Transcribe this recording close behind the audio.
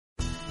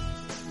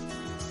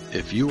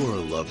If you or a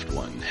loved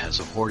one has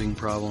a hoarding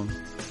problem,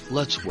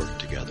 let's work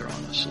together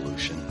on a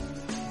solution.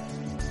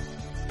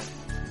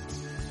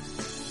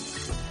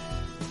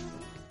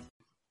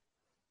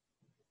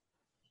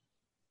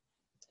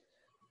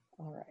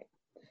 All right.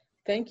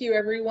 Thank you,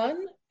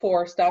 everyone,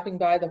 for stopping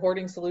by the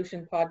Hoarding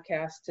Solution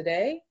podcast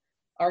today.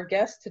 Our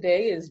guest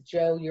today is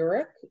Joe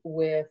Yurick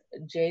with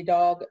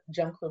J-Dog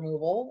Junk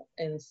Removal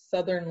in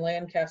southern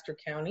Lancaster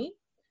County.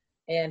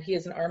 And he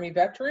is an Army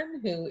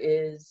veteran who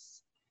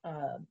is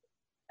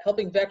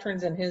helping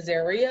veterans in his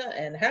area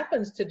and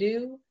happens to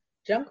do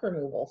junk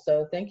removal.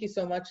 So thank you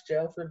so much,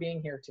 Joe, for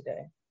being here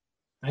today.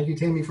 Thank you,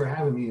 Tammy, for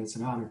having me. It's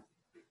an honor.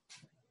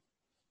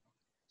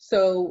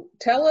 So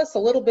tell us a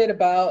little bit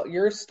about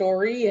your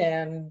story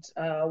and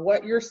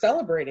what you're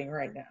celebrating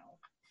right now.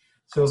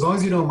 So as long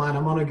as you don't mind,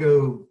 I'm going to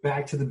go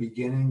back to the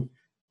beginning.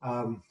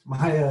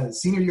 My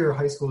senior year of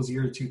high school is the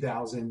year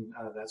 2000.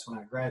 That's when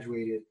I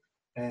graduated.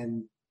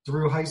 And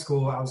through high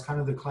school, I was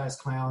kind of the class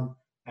clown,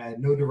 had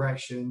no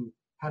direction,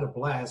 had a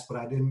blast, but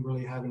I didn't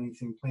really have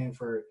anything planned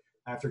for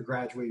after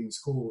graduating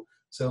school.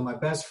 So my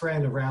best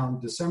friend around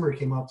December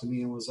came up to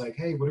me and was like,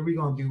 hey, what are we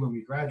going to do when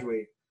we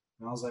graduate?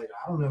 And I was like,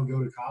 I don't know,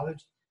 go to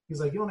college? He's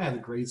like, you don't have the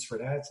grades for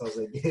that. So I was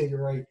like, yeah,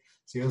 you're right.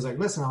 So he was like,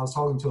 listen, I was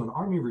talking to an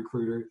Army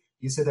recruiter.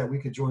 He said that we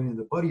could join in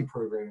the buddy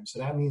program. So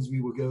that means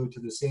we would go to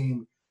the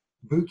same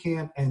boot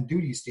camp and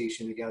duty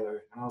station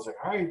together. And I was like,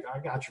 all right, I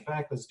got your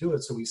back. Let's do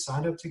it. So we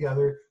signed up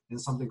together in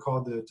something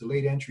called the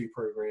delayed entry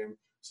program.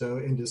 So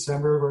in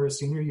December of our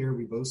senior year,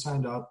 we both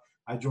signed up.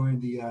 I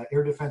joined the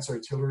Air Defense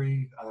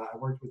Artillery. I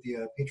worked with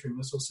the Patriot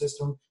missile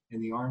system in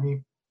the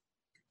Army.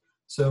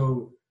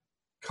 So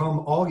come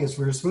August,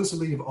 we were supposed to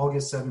leave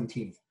August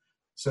 17th.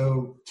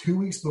 So 2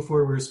 weeks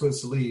before we were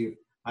supposed to leave,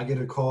 I get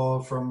a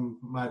call from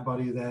my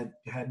buddy that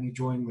had me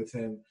join with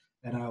him.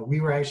 And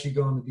we were actually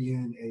going to be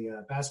in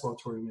a basketball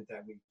tournament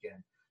that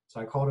weekend. So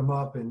I called him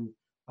up and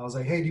I was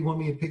like, hey, do you want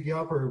me to pick you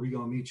up or are we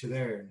going to meet you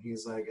there? And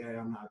he's like, hey,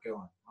 I'm not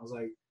going. I was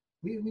like,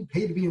 we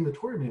paid to be in the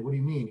tournament. What do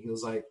you mean? He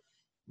was like,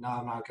 no,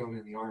 I'm not going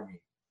in the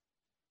Army.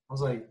 I was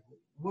like,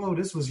 whoa,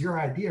 this was your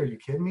idea. Are you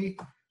kidding me?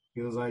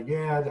 He was like,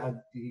 yeah,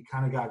 he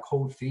kind of got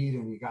cold feet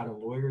and he got a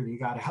lawyer and he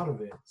got out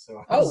of it.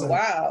 So I was like,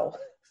 wow.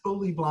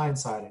 Totally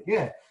blindsided.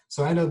 Yeah.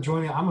 So I ended up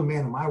joining. I'm a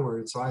man of my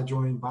word. So I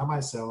joined by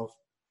myself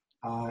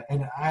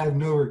and I have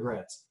no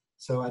regrets.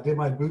 So I did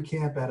my boot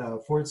camp at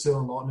Fort Sill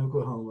in Lawton,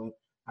 Oklahoma.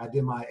 I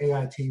did my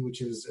AIT,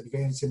 which is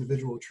Advanced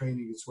Individual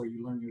Training. It's where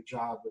you learn your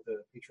job with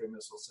the Patriot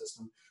missile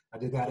system. I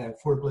did that at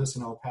Fort Bliss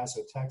in El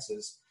Paso,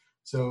 Texas.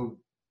 So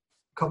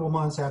a couple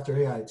months after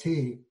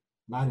AIT,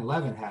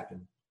 9/11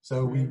 happened.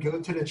 So we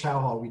go to the chow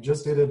hall. We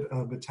just did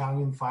a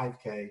battalion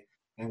 5K,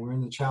 and we're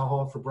in the chow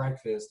hall for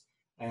breakfast.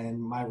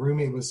 And my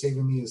roommate was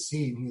saving me a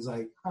seat, and he's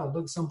like, oh,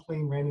 look, some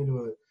plane ran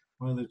into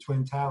one of the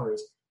Twin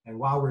Towers. And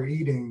while we're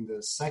eating,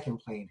 the second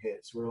plane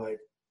hits. We're like,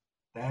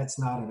 that's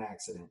not an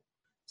accident.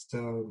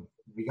 So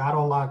we got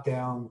on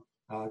lockdown.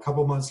 A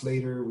couple months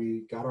later,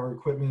 we got our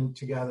equipment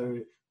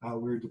together. We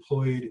were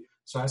deployed.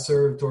 So I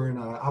served during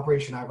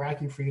Operation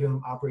Iraqi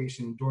Freedom,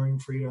 Operation Enduring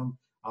Freedom.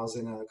 I was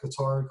in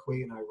Qatar,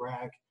 Kuwait, and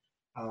Iraq.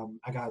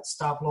 I got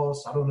stop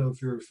loss. I don't know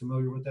if you're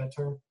familiar with that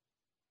term.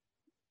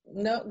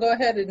 No, go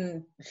ahead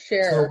and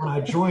share. So when I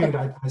joined,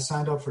 I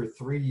signed up for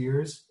 3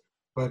 years.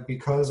 But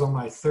because on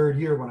my third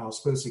year, when I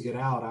was supposed to get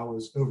out, I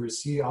was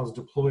overseas. I was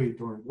deployed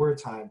during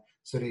wartime.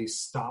 So they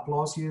stop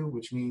loss you,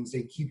 which means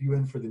they keep you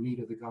in for the need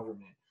of the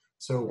government.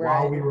 So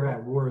while we were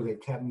at war, they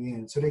kept me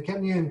in. So they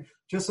kept me in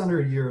just under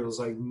a year. It was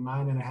like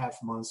 9.5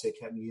 months they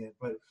kept me in.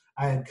 But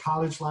I had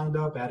college lined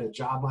up, I had a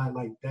job line,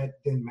 like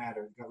that didn't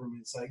matter. The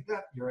government's like,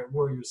 yeah, you're at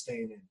war, you're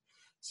staying in.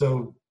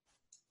 So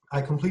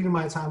I completed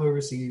my time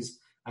overseas.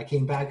 I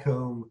came back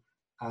home.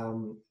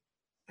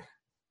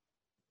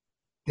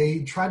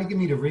 They tried to get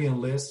me to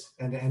re-enlist,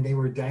 and they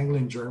were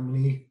dangling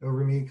Germany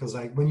over me because,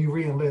 like, when you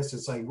re-enlist,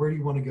 it's like, where do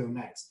you want to go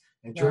next?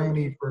 And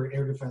Germany for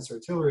Air Defense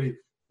Artillery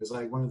is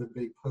like one of the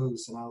big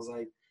posts. And I was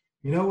like,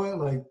 you know what?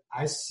 Like,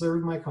 I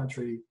served my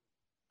country.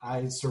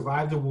 I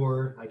survived the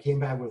war. I came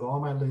back with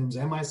all my limbs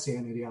and my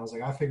sanity. I was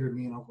like, I figured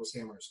me and Uncle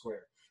Sam are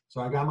square.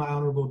 So I got my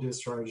honorable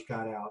discharge,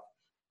 got out.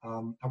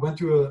 I went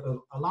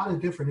through a lot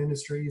of different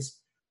industries.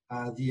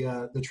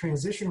 The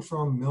transition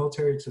from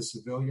military to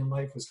civilian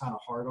life was kind of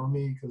hard on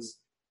me because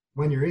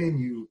when you're in,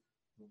 you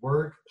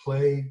work,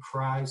 play,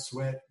 cry,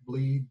 sweat,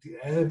 bleed,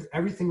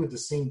 everything with the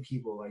same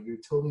people. Like, you're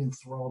totally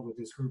enthralled with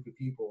this group of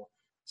people.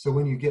 So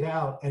when you get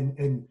out,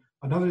 and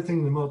another thing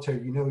in the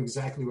military, you know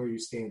exactly where you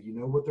stand. You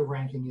know what the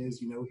ranking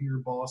is. You know who your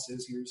boss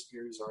is, who your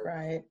superiors are.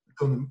 Right.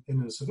 In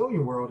the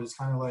civilian world, it's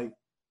kind of like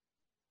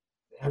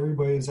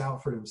everybody's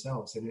out for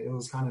themselves, and it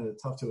was kind of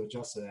tough to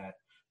adjust to that.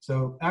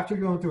 So after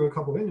going through a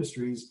couple of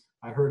industries,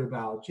 I heard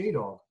about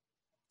J-Dog.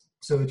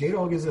 So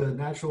J-Dog is a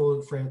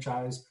natural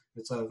franchise.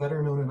 It's a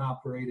veteran-owned and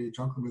operated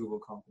junk removal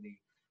company.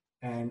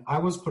 And I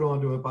was put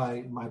onto it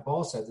by my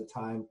boss at the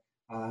time.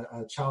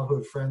 A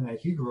childhood friend that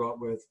he grew up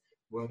with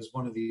was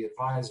one of the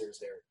advisors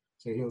there.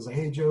 So he was like,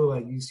 hey, Joe,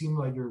 like, you seem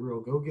like you're a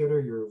real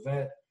go-getter. You're a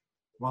vet.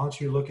 Why don't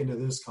you look into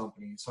this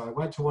company? So I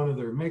went to one of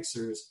their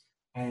mixers,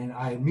 And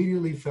I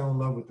immediately fell in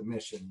love with the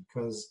mission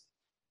because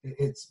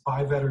it's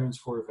by veterans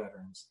for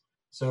veterans.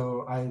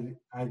 So I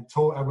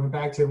went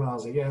back to him and I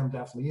was like, yeah, I'm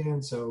definitely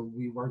in. So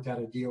we worked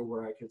out a deal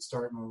where I could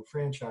start my own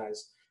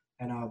franchise.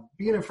 And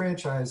being a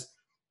franchise,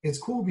 it's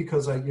cool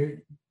because like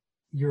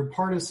you're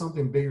part of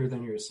something bigger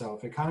than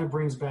yourself. It kind of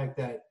brings back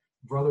that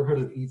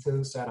brotherhood of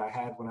ethos that I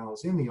had when I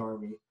was in the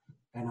Army.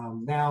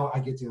 And now I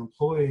get to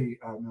employ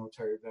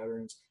military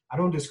veterans. I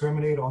don't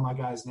discriminate. All my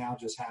guys now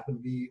just happen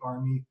to be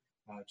Army.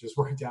 Just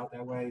worked out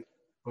that way.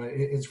 But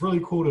it's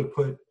really cool to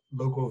put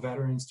local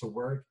veterans to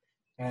work.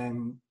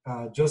 And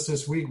just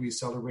this week, we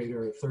celebrated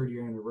our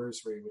 3rd-year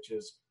anniversary, which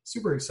is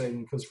super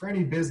exciting because for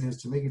any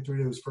business to make it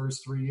through those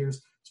first 3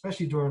 years,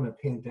 especially during a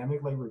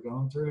pandemic like we're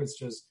going through,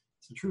 it's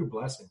a true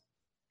blessing.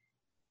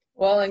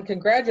 Well, and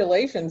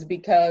congratulations,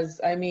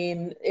 because I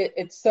mean,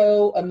 it's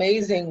so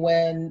amazing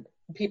when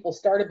people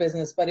start a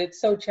business, but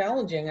it's so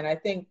challenging. And I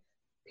think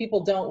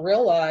people don't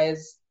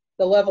realize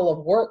the level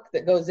of work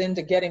that goes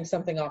into getting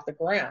something off the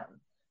ground.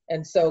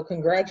 And so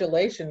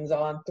congratulations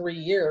on 3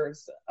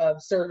 years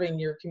of serving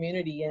your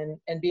community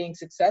and being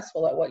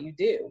successful at what you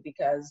do,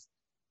 because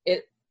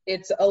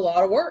it's a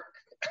lot of work.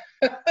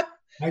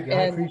 I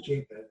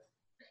appreciate that.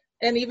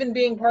 And even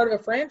being part of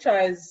a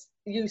franchise,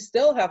 you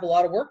still have a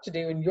lot of work to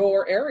do in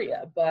your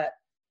area, but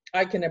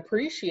I can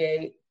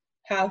appreciate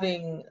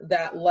having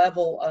that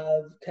level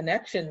of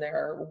connection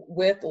there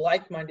with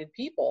like-minded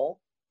people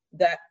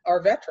that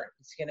are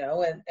veterans,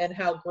 and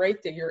how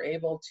great that you're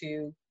able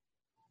to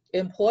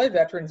employ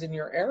veterans in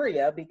your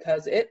area,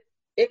 because it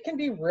can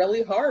be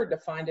really hard to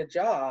find a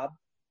job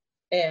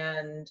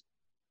and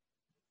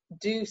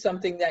do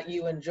something that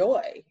you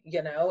enjoy,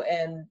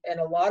 and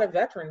a lot of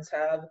veterans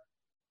have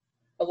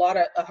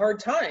a hard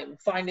time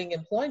finding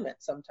employment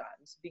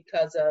sometimes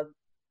because of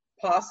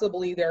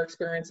possibly their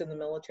experience in the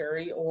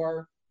military,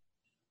 or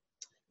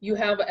you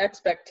have an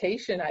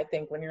expectation, I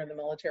think, when you're in the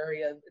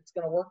military of it's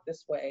going to work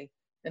this way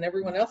and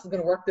everyone else is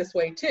going to work this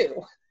way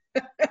too.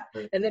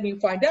 And then you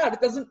find out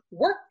it doesn't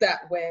work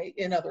that way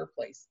in other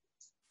places.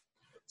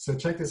 So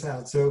check this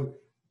out. So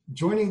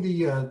joining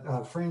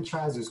the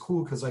franchise is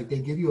cool because like they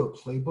give you a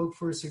playbook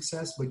for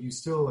success, but you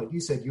still, like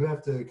you said, you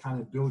have to kind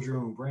of build your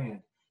own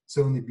brand.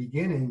 So in the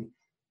beginning,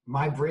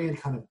 my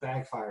brand kind of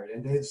backfired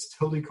and it's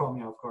totally caught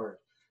me off guard.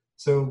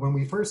 So when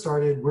we first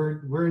started,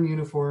 we're in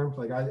uniform.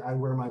 Like I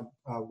wear my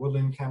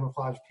woodland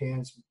camouflage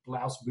pants,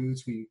 blouse,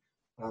 boots. We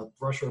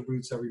brush our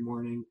boots every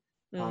morning.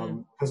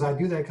 Because I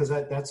do that because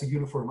that's a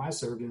uniform I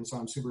served in. So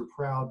I'm super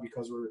proud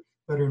because we're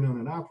veteran owned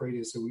and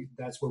operated. So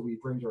that's what we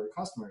bring to our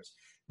customers.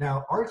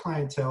 Now, our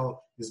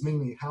clientele is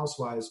mainly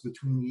housewives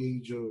between the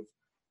age of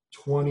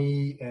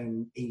 20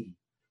 and 80.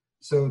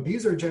 So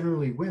these are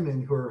generally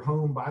women who are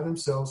home by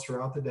themselves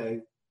throughout the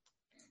day,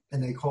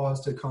 and they call us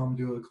to come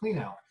do a clean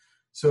out.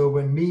 So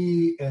when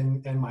me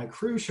and my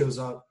crew shows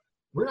up,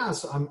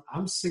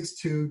 I'm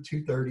 6'2",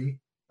 230.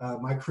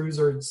 My crews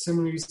are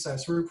similarly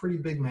sized. So we're pretty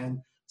big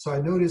men. So I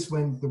noticed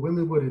when the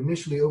women would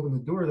initially open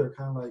the door, they're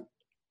kind of like,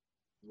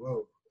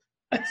 whoa.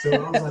 So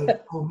I was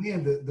like, oh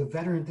man, the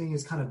veteran thing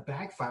is kind of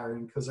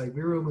backfiring because like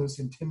we were almost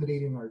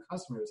intimidating our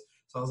customers.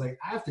 So I was like,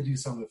 I have to do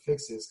something to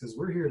fix this because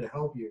we're here to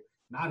help you,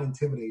 not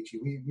intimidate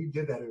you. We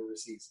did that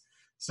overseas.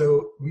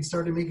 So we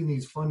started making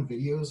these fun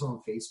videos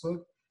on Facebook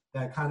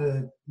that kind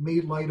of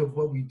made light of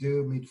what we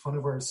do, made fun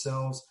of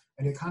ourselves.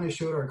 And it kind of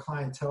showed our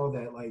clientele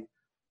that like,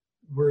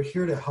 we're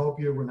here to help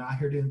you. We're not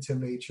here to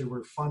intimidate you.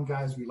 We're fun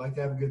guys. We like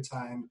to have a good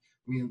time.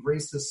 We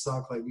embrace the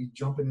suck. Like we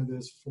jump into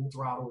this full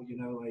throttle,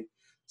 like,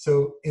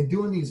 so in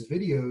doing these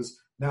videos,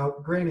 now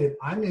granted,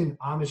 I'm in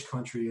Amish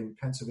country in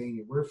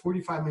Pennsylvania. We're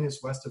 45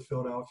 minutes west of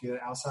Philadelphia,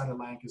 outside of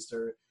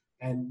Lancaster,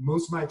 and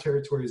most of my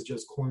territory is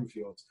just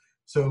cornfields.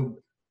 So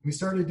we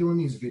started doing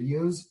these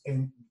videos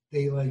and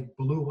they like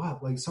blew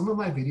up. Like some of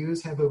my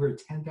videos have over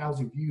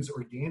 10,000 views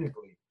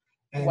organically.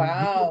 And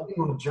wow. we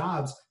were doing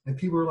jobs and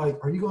people were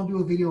like, are you going to do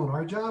a video on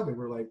our job? And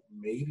we're like,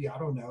 maybe, I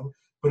don't know.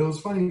 But it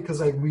was funny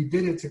because like we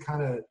did it to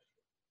kind of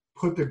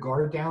put the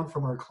guard down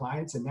from our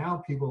clients, and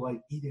now people like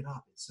eat it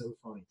up. It's so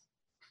funny.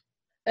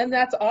 And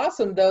that's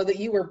awesome though, that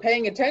you were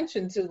paying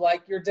attention to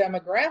like your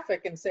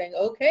demographic and saying,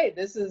 okay,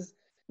 this is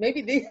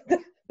maybe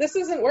this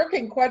isn't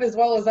working quite as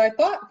well as I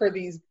thought for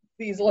these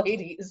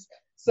ladies.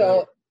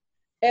 So,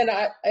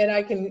 right. and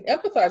I can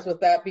empathize with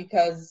that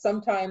because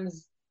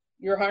sometimes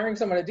you're hiring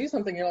someone to do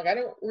something, you're like, I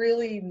don't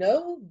really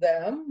know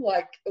them.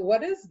 Like,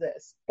 what is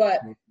this?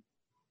 But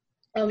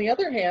on the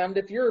other hand,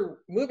 if you're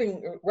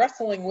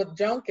wrestling with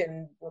junk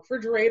and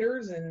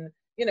refrigerators and,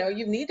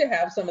 you need to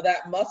have some of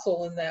that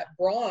muscle and that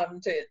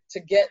brawn to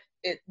get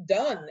it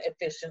done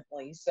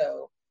efficiently.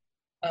 So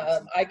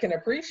I can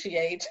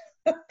appreciate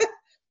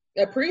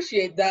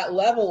that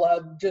level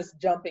of just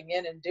jumping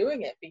in and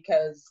doing it,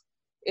 because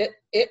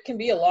it can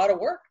be a lot of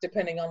work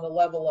depending on the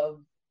level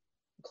of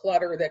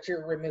clutter that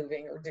you're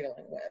removing or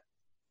dealing with.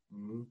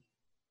 Mm-hmm.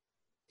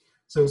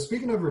 So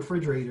speaking of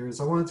refrigerators,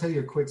 I want to tell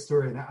you a quick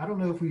story. And I don't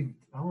know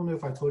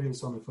if I told you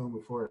this on the phone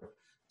before.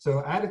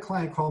 So I had a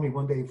client call me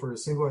one day for a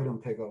single item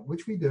pickup,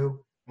 which we do.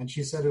 And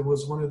she said it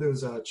was one of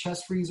those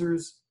chest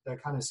freezers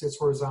that kind of sits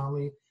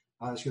horizontally.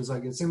 She was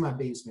like, it's in my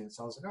basement.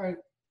 So I was like, all right.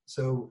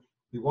 So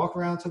we walk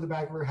around to the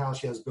back of her house.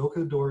 She has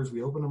Bilko doors.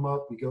 We open them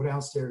up. We go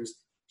downstairs.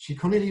 She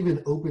couldn't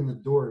even open the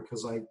door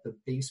because like the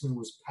basement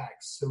was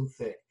packed so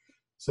thick.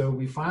 So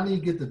we finally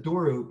get the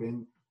door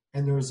open,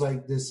 and there was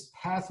like this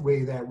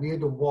pathway that we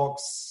had to walk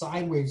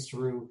sideways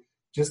through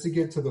just to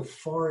get to the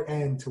far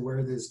end to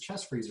where this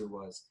chest freezer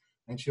was.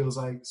 And she was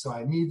like, so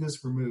I need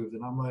this removed.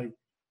 And I'm like,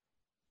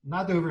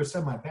 not to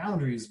overstep my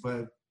boundaries,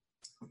 but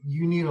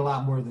you need a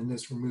lot more than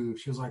this removed.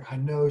 She was like, I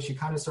know. She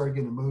kind of started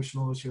getting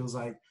emotional. She was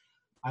like,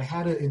 I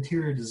had an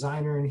interior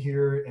designer in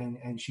here,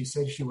 and she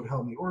said she would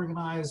help me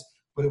organize,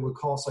 but it would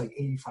cost like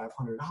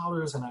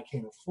 $8,500, and I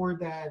can't afford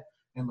that.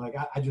 And like,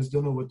 I just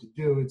don't know what to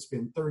do. It's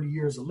been 30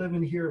 years of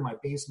living here. My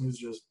basement is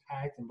just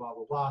packed and blah,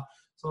 blah, blah.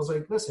 So I was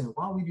like, listen,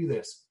 why don't we do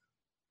this?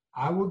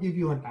 I will give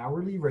you an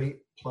hourly rate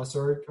plus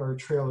our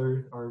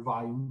trailer, our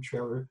volume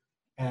trailer,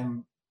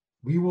 and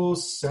we will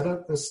set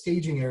up the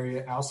staging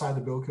area outside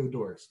the Bilko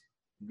doors.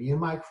 Me and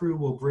my crew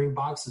will bring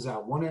boxes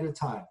out one at a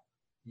time.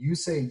 You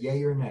say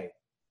yay or nay.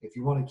 If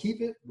you want to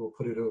keep it, we'll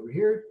put it over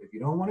here. If you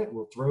don't want it,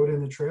 we'll throw it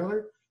in the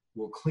trailer.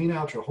 We'll clean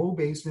out your whole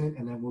basement,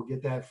 and then we'll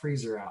get that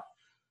freezer out.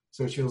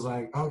 So she was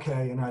like,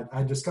 okay. And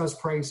I discussed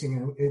pricing,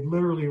 and it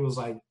literally was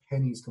like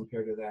pennies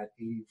compared to that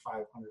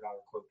 $8,500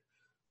 quote.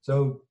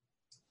 So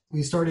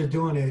we started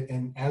doing it,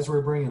 and as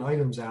we're bringing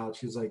items out,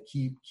 she was like,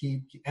 keep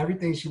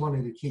everything she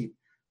wanted to keep.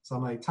 So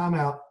I'm like, time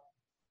out.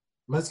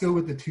 Let's go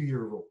with the 2-year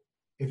rule.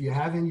 If you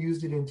haven't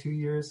used it in 2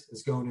 years,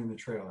 it's going in the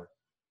trailer.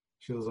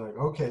 She was like,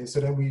 okay.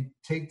 So then we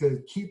take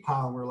the keep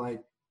pile, and we're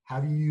like,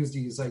 have you used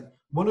these? Like,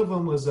 one of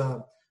them was,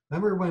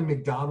 remember when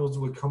McDonald's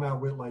would come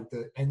out with like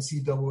the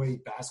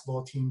NCAA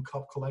basketball team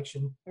cup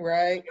collection?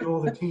 Right.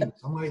 All the teams.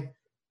 I'm like,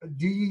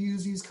 do you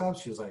use these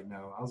cups? She was like,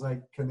 no. I was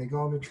like, can they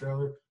go in the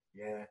trailer?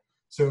 Yeah.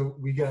 So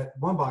we got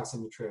one box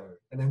in the trailer,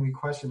 and then we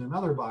question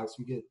another box.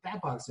 We get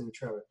that box in the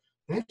trailer.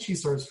 Then she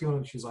starts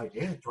feeling it. She's like,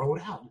 yeah, throw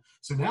it out.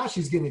 So now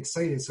she's getting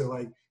excited. So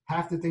like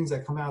half the things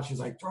that come out, she's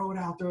like, throw it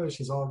out, throw it.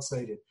 She's all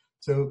excited.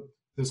 So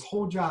this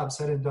whole job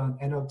said and done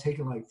ended up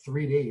taking like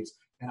 3 days.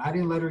 And I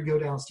didn't let her go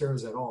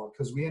downstairs at all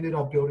because we ended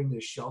up building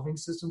this shelving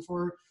system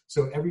for her.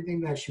 So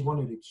everything that she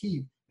wanted to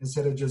keep,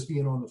 instead of just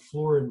being on the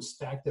floor and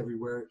stacked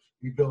everywhere,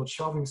 we built a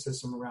shelving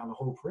system around the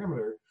whole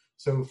perimeter.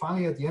 So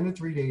finally, at the end of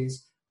 3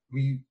 days,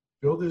 we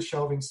built this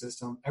shelving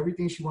system.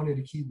 Everything she wanted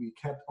to keep, we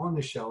kept on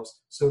the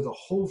shelves. So the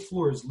whole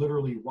floor is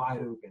literally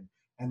wide open.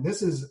 And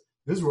this is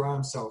where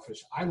I'm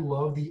selfish. I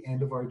love the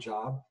end of our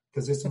job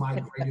because it's my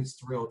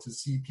greatest thrill to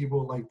see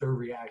people like their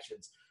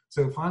reactions.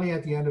 So finally,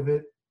 at the end of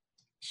it,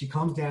 she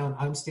comes down.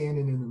 I'm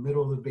standing in the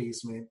middle of the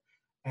basement,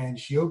 and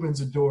she opens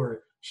the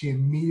door. She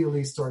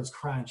immediately starts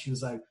crying. She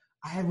was like,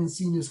 I haven't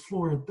seen this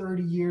floor in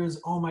 30 years.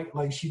 Oh my,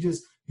 like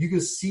you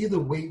could see the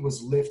weight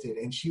was lifted,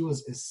 and she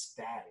was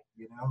ecstatic,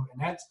 you know?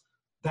 And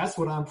that's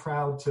what I'm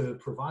proud to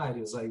provide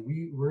is like,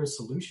 we're a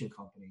solution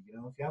company, you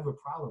know? If you have a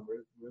problem,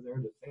 we're there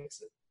to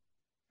fix it.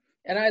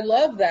 And I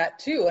love that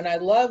too. And I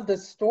love the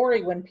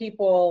story when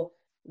people,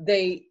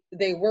 they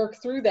work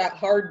through that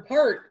hard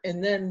part,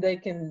 and then they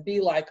can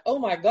be like, oh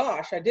my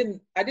gosh, I didn't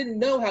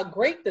know how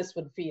great this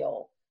would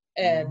feel.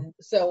 And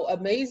so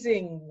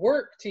amazing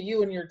work to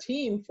you and your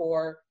team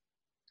for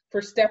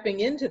stepping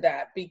into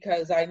that,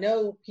 because I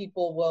know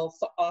people will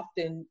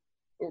often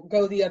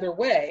go the other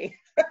way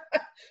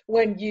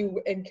when you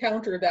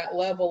encounter that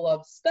level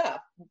of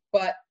stuff.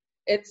 But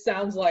it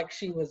sounds like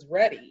she was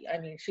ready. I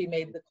mean, she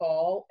made the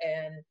call,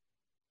 and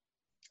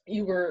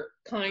you were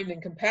kind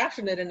and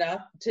compassionate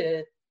enough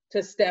to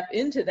step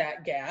into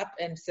that gap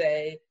and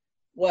say,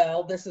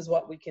 well, this is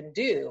what we can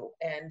do.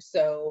 And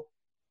so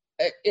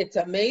it's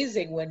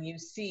amazing when you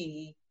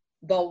see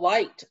the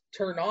light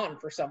turn on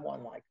for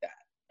someone like that.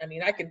 I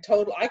mean, I can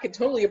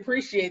totally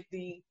appreciate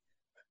the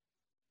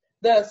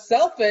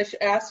selfish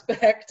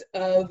aspect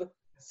of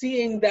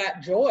seeing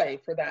that joy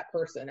for that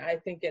person. I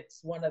think it's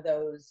one of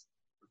those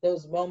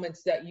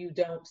moments that you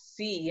don't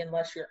see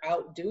unless you're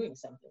out doing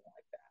something like that.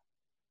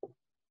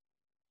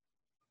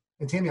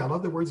 And Tammy, I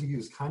love the words you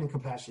use, kind and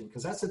compassionate,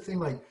 because that's the thing.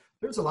 Like,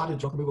 there's a lot of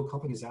junk removal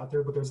companies out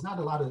there, but there's not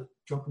a lot of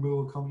junk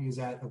removal companies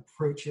that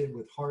approach it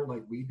with heart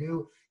like we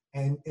do.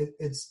 And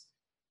it's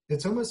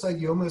almost like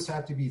you almost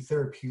have to be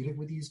therapeutic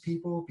with these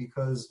people,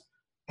 because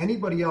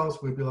anybody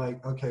else would be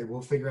like, okay,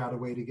 we'll figure out a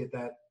way to get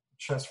that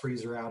chest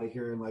freezer out of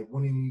here, and like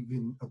wouldn't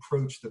even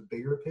approach the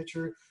bigger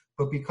picture.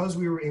 But because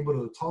we were able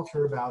to talk to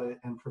her about it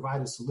and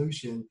provide a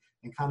solution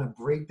and kind of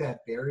break that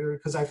barrier,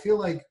 because I feel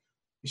like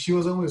she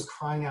was almost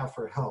crying out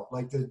for help.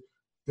 Like the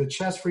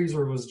chest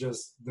freezer was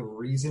just the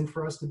reason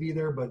for us to be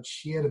there, but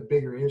she had a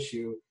bigger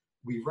issue.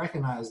 We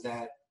recognized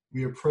that.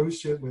 We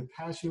approached it with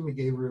passion. We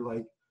gave her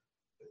like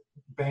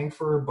bang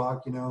for her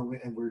buck, you know,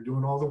 and we're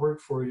doing all the work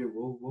for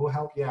you. We'll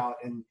help you out.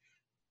 And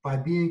by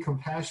being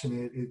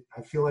compassionate,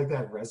 I feel like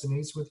that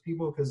resonates with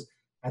people, because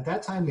at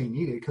that time they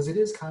need it, because it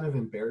is kind of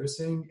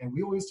embarrassing. And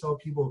we always tell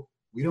people,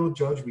 we don't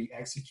judge, we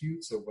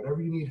execute. So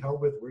whatever you need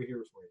help with, we're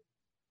here for you.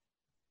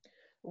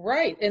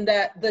 Right. And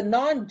that the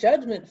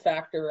non-judgment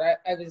factor,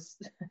 I was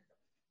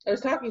I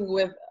was talking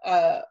with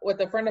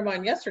a friend of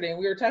mine yesterday, and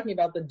we were talking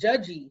about the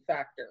judgy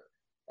factor,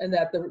 and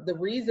that the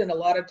reason a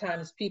lot of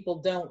times people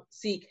don't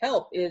seek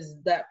help is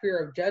that fear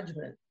of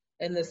judgment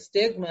and the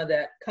stigma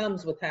that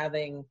comes with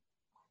having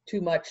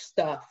too much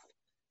stuff.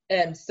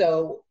 And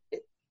so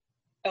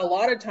a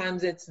lot of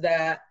times it's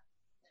that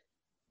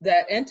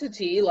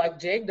entity like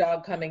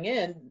JDog coming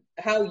in,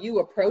 how you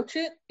approach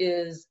it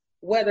is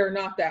whether or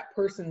not that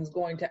person's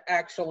going to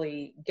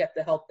actually get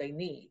the help they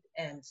need.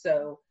 And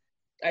so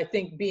I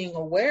think being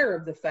aware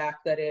of the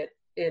fact that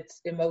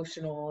it's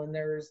emotional and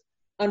there's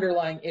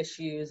underlying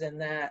issues, and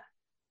that,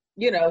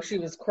 she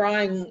was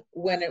crying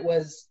when it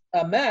was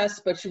a mess,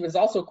 but she was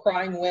also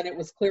crying when it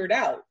was cleared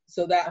out.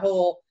 So that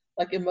whole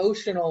like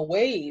emotional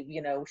wave,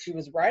 she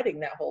was riding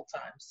that whole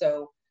time.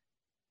 So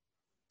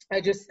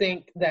I just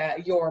think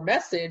that your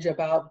message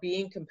about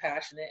being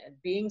compassionate and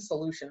being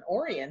solution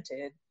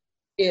oriented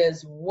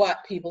is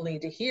what people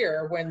need to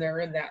hear when they're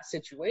in that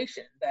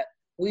situation, that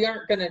we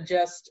aren't going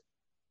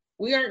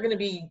to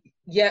be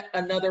yet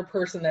another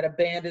person that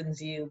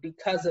abandons you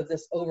because of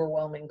this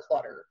overwhelming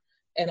clutter.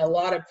 And a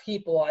lot of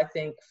people, I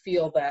think,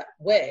 feel that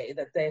way,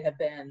 that they have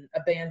been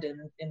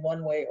abandoned in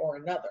one way or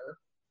another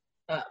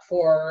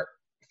for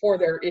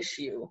their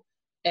issue.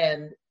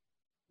 And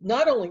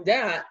not only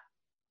that,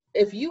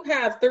 if you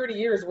have 30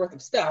 years worth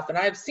of stuff, and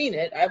I've seen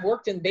it, I've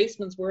worked in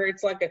basements where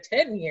it's like a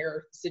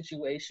 10-year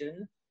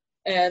situation,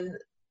 and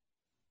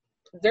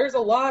there's a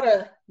lot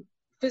of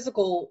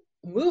physical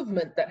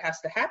movement that has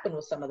to happen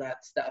with some of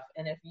that stuff.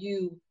 And if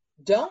you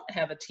don't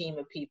have a team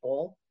of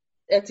people,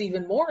 it's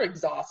even more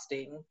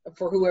exhausting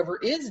for whoever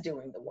is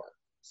doing the work.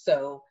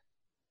 So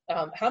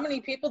how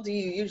many people do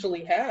you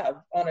usually have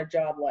on a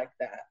job like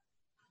that?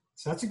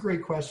 So that's a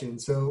great question.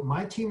 So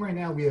my team right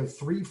now, we have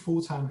 3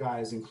 full-time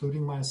guys,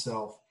 including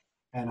myself.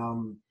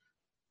 And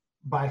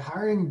by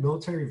hiring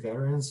military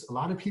veterans, a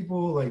lot of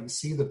people like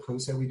see the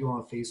posts that we do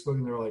on Facebook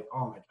and they're like,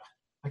 oh my God,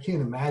 I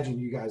can't imagine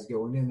you guys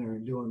going in there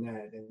and doing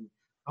that. And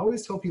I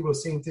always tell people the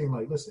same thing,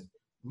 like, listen,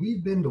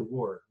 we've been to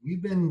war.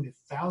 We've been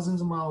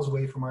thousands of miles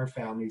away from our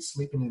families,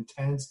 sleeping in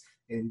tents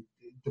in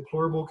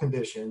deplorable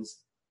conditions.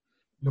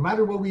 No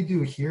matter what we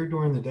do here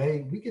during the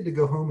day, we get to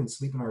go home and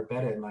sleep in our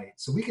bed at night.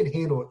 So we could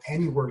handle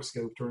any work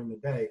scope during the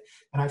day.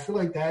 And I feel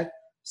like that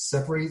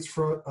separates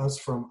us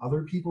from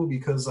other people,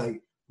 because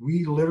like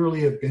we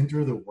literally have been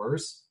through the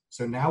worst.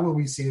 So now when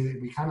we see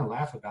it, we kind of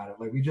laugh about it.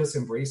 Like we just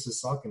embrace the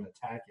suck and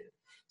attack it.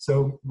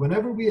 So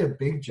whenever we have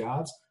big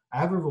jobs, I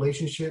have a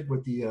relationship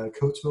with the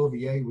Coatesville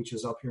VA, which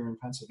is up here in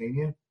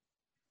Pennsylvania.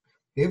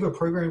 They have a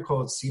program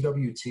called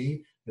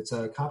CWT. It's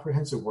a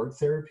comprehensive work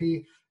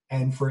therapy.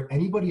 And for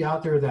anybody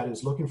out there that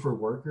is looking for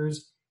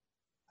workers,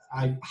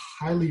 I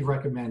highly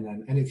recommend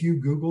them. And if you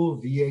Google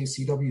VA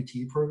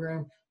CWT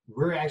program,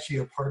 we're actually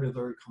a part of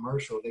their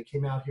commercial. They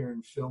came out here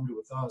and filmed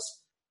with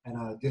us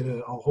and did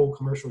a whole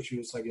commercial shoot.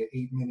 It's like an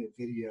 8-minute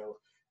video.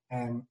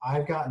 And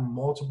I've gotten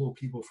multiple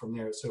people from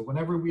there. So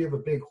whenever we have a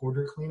big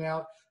hoarder clean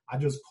out, I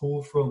just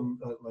pull from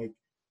like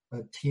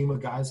a team of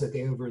guys that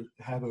they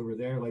have over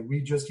there. Like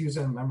we just use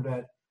them. Remember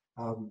that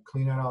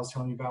clean out I was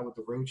telling you about with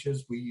the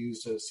roaches? We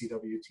used a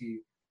CWT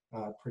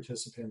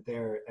participant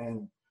there,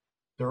 and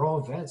they're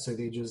all vets. So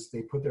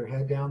they put their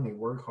head down, they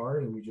work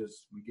hard, and we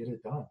get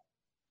it done.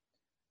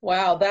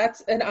 Wow,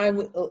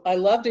 I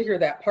love to hear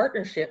that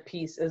partnership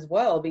piece as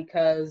well,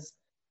 because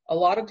a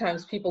lot of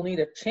times people need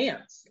a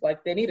chance,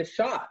 like they need a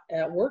shot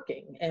at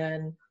working.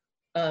 And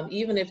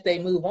even if they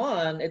move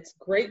on, it's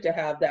great to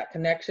have that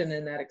connection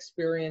and that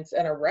experience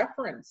and a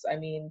reference. I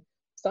mean,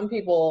 some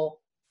people,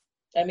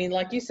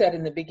 like you said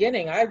in the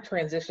beginning, I've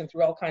transitioned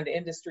through all kinds of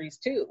industries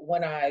too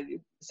when I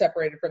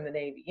separated from the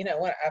Navy,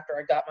 after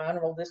I got my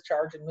honorable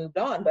discharge and moved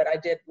on. But I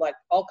did like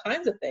all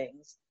kinds of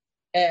things.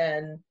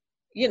 And,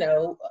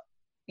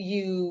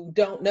 you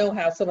don't know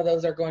how some of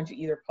those are going to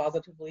either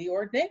positively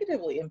or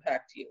negatively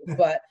impact you.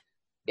 But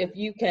if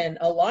you can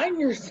align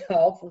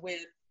yourself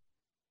with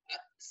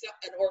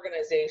an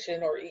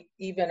organization, or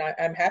even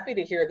I'm happy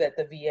to hear that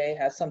the VA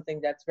has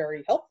something that's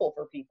very helpful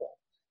for people,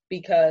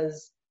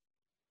 because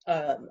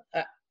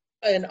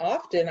and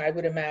often I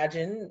would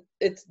imagine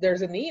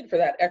there's a need for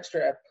that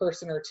extra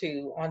person or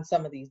two on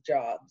some of these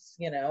jobs.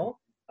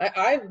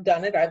 I've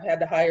done it. I've had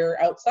to hire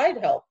outside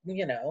help,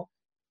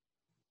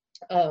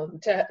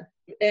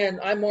 and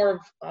I'm more of,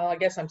 I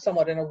guess I'm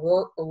somewhat in a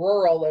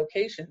rural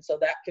location, so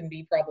that can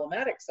be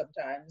problematic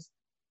sometimes.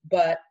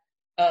 But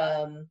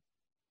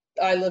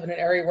I live in an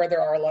area where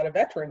there are a lot of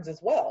veterans as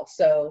well.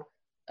 So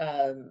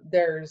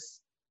there's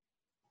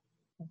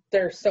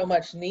so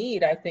much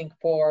need, I think,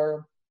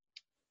 for,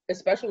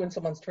 especially when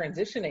someone's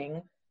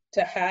transitioning,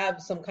 to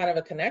have some kind of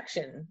a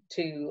connection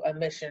to a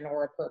mission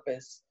or a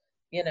purpose,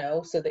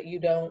 so that you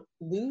don't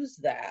lose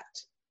that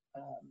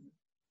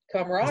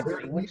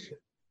camaraderie.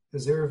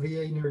 Is there a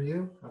VA near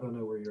you? I don't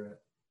know where you're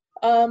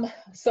at.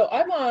 So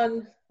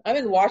I'm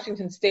in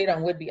Washington State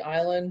on Whidbey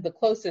Island. The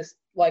closest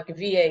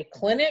VA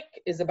clinic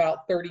is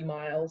about 30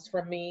 miles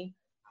from me.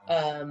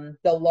 The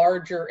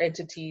larger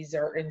entities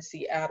are in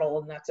Seattle,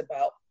 and that's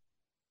about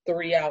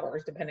 3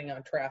 hours depending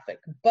on traffic.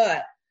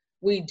 But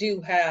we do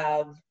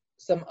have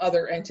some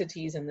other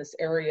entities in this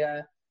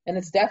area. And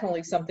it's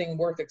definitely something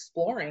worth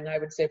exploring, I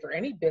would say, for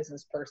any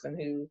business person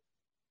who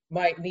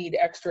might need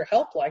extra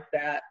help like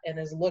that and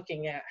is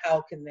looking at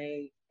how can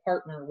they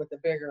partner with a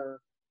bigger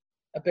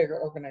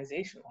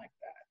organization like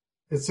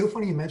that. It's so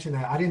funny you mentioned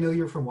that. I didn't know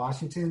you're from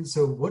Washington.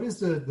 So what is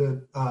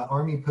the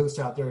Army post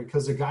out there?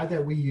 Because the guy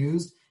that we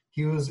used,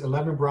 he was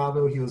 11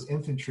 Bravo, he was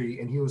infantry,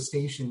 and he was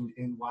stationed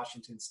in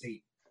Washington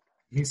State.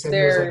 He said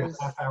he was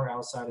like a half hour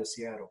outside of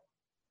Seattle.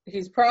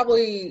 He's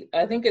probably,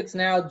 I think it's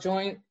now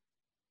joint,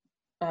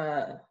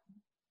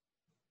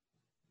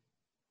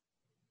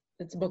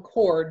 it's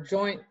McCord,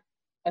 joint,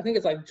 I think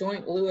it's like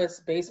Joint Lewis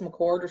Base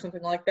McCord or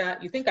something like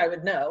that. You think I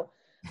would know.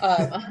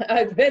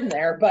 I've been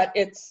there, but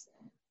it's,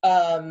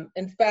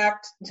 in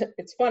fact,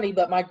 it's funny,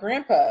 but my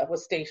grandpa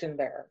was stationed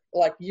there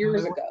like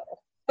years ago.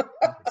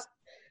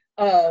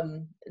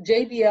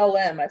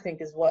 JBLM, I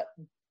think is what,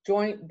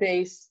 Joint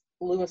Base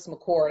Lewis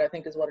McCord, I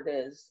think is what it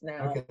is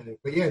now. Okay,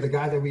 but yeah, the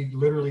guy that we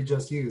literally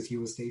just used, he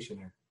was stationed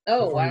there.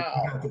 Oh, Before wow.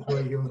 He got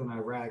deployed, he was in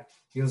Iraq.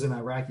 He was in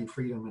Iraqi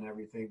freedom and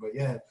everything. But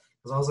yeah,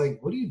 because I was like,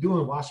 what do you do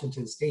in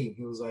Washington State?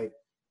 He was like,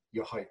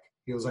 you hike.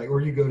 He was like,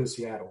 or you go to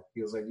Seattle.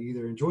 He was like, you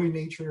either enjoy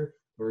nature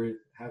or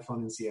have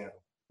fun in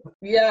Seattle.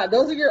 Yeah,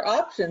 those are your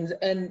options.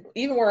 And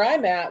even where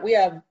I'm at, we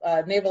have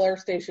Naval Air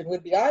Station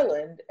Whidbey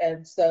Island.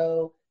 And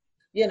so,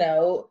 you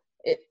know,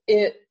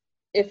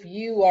 if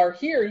you are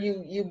here,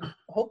 you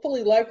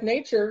hopefully like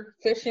nature,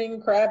 fishing,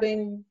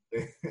 crabbing,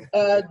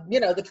 you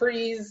know, the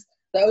trees,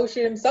 the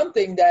ocean,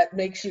 something that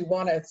makes you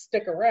want to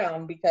stick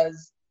around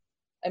because,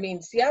 I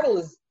mean, Seattle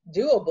is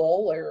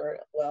doable, or,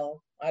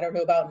 well, I don't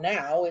know about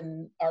now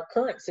in our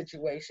current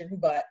situation,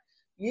 but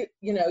you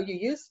know,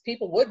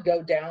 people would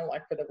go down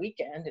like for the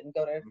weekend and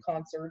go to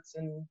concerts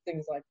and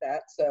things like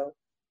that. So,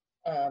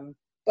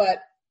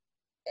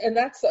 and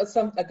that's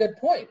a good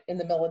point in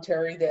the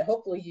military, that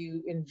hopefully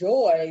you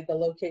enjoy the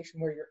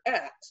location where you're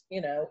at, you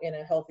know, in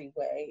a healthy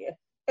way,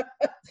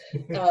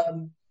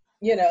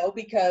 you know,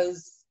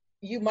 because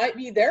you might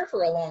be there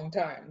for a long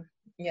time,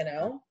 you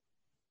know,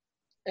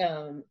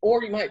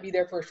 or you might be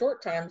there for a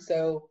short time.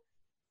 So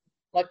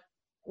like,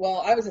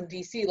 well, I was in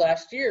DC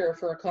last year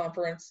for a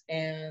conference,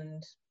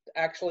 and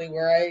actually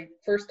where I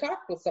first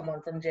talked with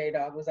someone from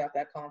JDOG was at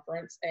that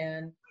conference.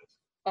 And,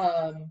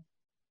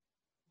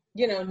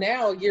 you know,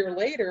 now a year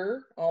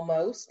later,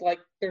 almost, like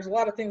there's a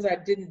lot of things I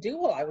didn't do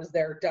while I was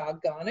there,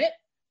 doggone it.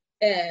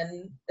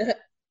 And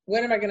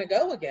when am I going to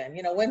go again?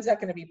 You know, when's that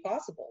going to be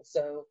possible?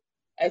 So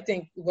I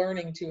think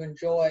learning to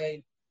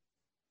enjoy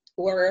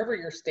wherever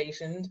you're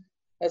stationed,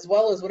 as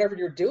well as whatever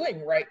you're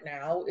doing right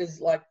now, is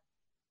like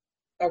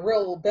a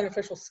real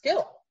beneficial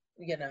skill,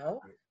 you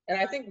know? And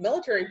I think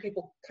military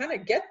people kind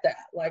of get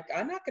that. Like,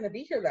 I'm not going to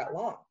be here that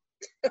long.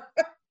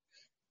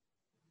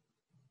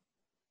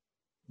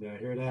 Yeah, I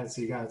hear that.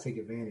 So you got to take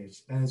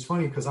advantage. And it's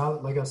funny because,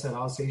 like I said, I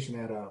was stationed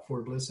at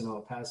Fort Bliss in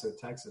El Paso,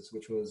 Texas,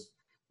 which was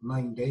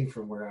night and day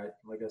from where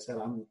like I said,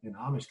 I'm in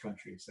Amish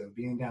country. So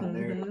being down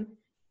there,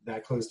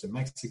 that close to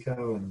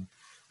Mexico, and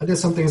I did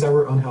some things that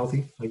were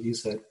unhealthy, like you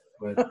said,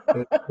 but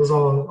it was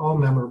all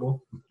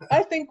memorable.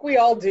 I think we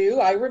all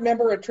do. I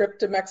remember a trip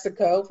to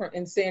Mexico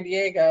in San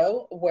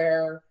Diego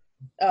where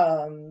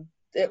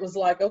it was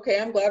like, okay,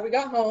 I'm glad we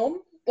got home.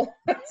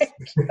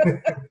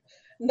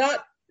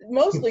 Not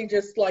mostly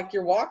just like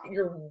you're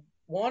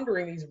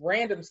wandering these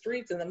random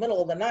streets in the middle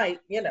of the night,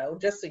 you know,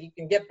 just so you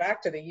can get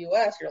back to the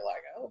US. You're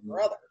like, oh,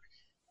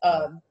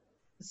 brother.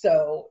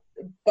 So,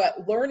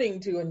 but learning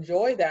to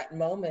enjoy that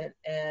moment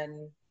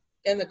and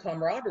the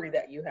camaraderie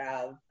that you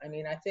have. I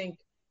mean, I think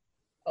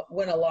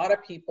when a lot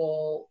of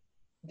people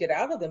get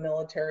out of the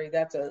military,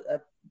 that's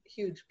a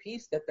huge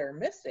piece that they're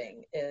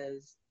missing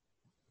is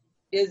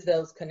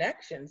those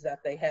connections that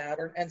they had,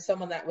 and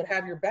someone that would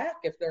have your back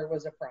if there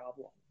was a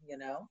problem, you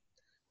know?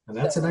 And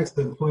that's an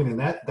excellent point. And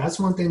that's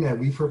one thing that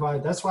we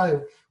provide. That's why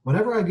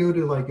whenever I go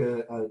to like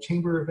a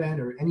chamber event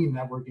or any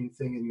networking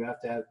thing and you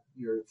have to have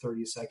your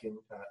 30-second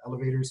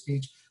elevator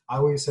speech, I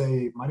always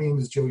say, my name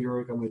is Joe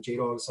Yurick. I'm with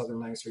JDOG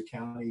Southern Lancaster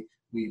County.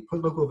 We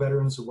put local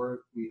veterans to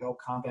work. We help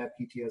combat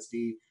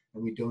PTSD,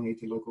 and we donate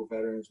to local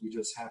veterans. We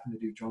just happen to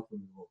do junk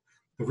removal.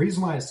 The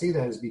reason why I say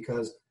that is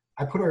because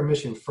I put our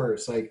mission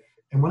first. Like,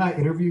 and when I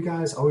interview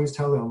guys, I always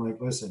tell them, I'm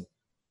like, listen,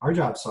 our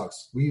job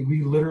sucks.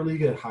 We literally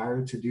get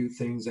hired to do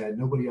things that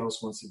nobody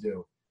else wants to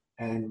do.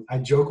 And I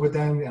joke with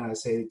them and I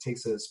say it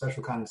takes a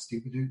special kind of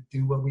stupid to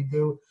do what we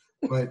do.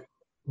 But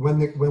when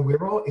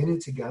we're all in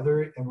it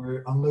together and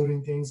we're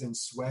unloading things and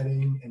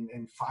sweating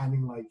and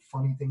finding like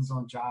funny things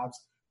on jobs,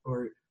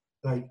 or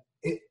like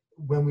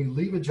when we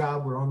leave a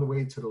job, we're on the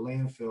way to the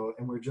landfill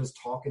and we're just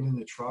talking in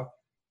the truck,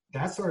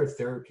 that's our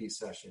therapy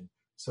session.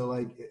 So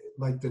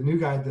like the new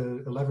guy,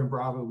 the 11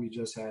 Bravo we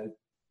just had,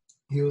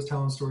 he was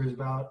telling stories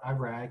about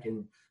Iraq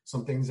and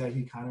some things that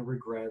he kind of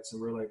regrets.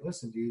 And we're like,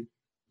 listen, dude,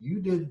 you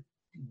did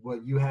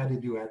what you had to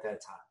do at that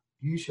time.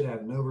 You should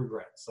have no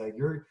regrets. Like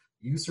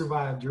you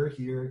survived, you're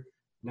here.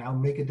 Now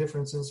make a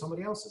difference in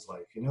somebody else's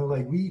life. You know,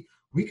 like we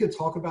could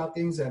talk about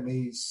things that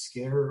may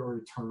scare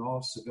or turn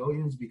off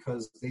civilians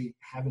because they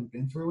haven't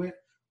been through it,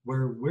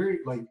 where we're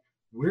like,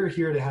 we're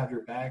here to have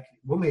your back.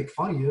 We'll make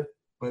fun of you,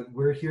 but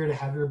we're here to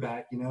have your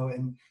back,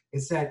 and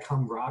it's that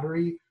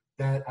camaraderie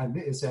that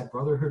it's that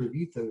brotherhood of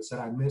ethos that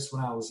I missed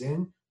when I was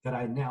in, that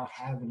I now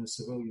have in a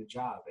civilian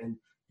job. And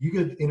you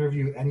could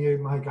interview any of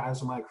my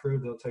guys on my crew,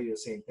 they'll tell you the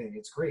same thing.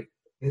 It's great.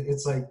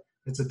 It's like,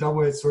 it's a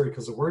double-edged sword,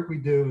 because the work we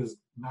do is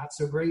not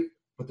so great,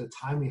 but the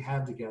time we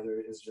have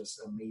together is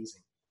just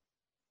amazing.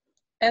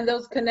 And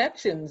those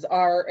connections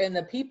and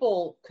the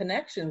people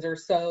connections are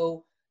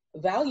so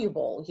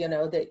valuable,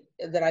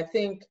 that I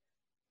think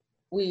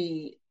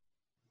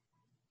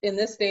in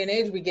this day and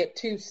age, we get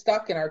too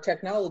stuck in our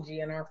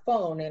technology and our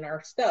phone and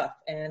our stuff.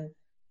 And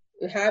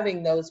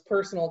having those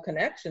personal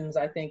connections,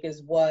 I think,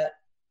 is what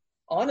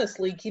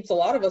honestly keeps a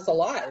lot of us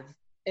alive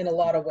in a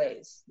lot of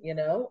ways,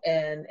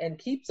 and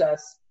keeps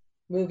us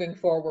moving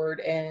forward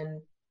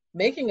and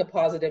making a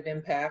positive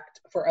impact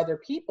for other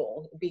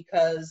people,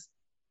 because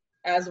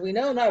as we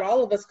know, not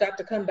all of us got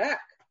to come back.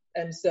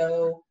 And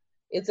so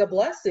it's a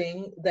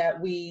blessing that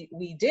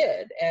we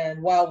did.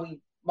 And while we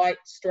might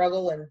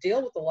struggle and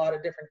deal with a lot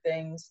of different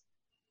things,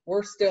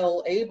 we're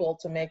still able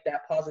to make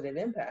that positive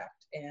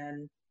impact.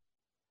 And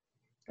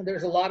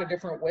there's a lot of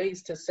different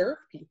ways to serve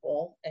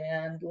people.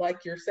 And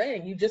like you're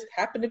saying, you just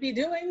happen to be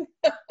doing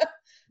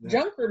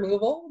junk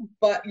removal,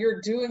 but you're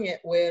doing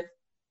it with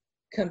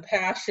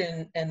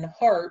compassion and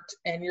heart,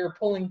 and you're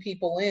pulling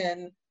people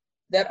in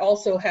that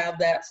also have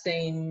that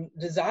same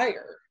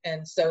desire.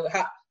 And so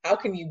how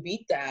can you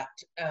beat that,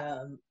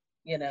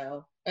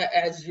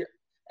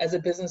 as a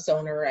business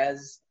owner,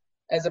 as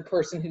a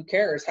person who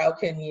cares? What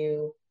can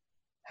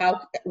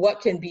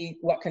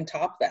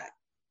top that,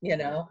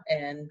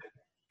 and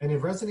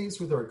it resonates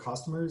with our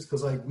customers,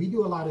 because like we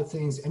do a lot of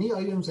things. Any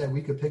items that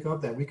we could pick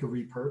up that we could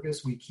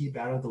repurpose, we keep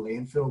out of the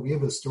landfill. We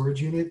have a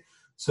storage unit,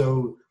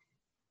 so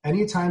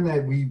anytime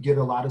that we get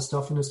a lot of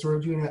stuff in the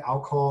storage unit,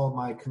 I'll call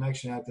my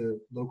connection at the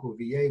local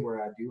VA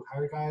where I do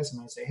hire guys,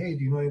 and I say, hey,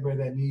 do you know anybody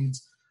that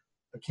needs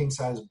a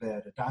king-size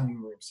bed, a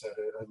dining room set,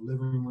 a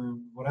living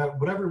room,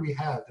 whatever we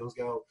have? They'll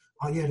go,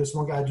 oh yeah, this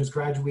one guy just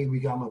graduated, we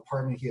got him an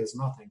apartment, he has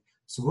nothing.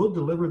 So we'll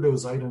deliver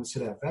those items to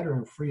that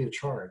veteran free of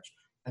charge.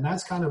 And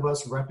that's kind of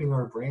us repping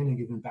our brand and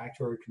giving back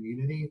to our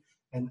community.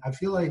 And I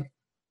feel like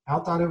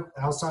outside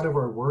of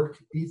our work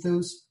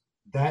ethos,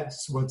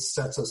 that's what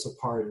sets us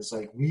apart, is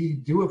like we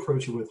do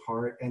approach it with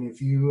heart. And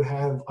if you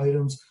have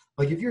items,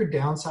 like if you're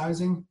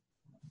downsizing,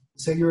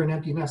 say you're an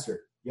empty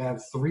nester, you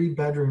have 3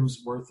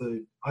 bedrooms worth of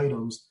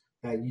items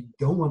that you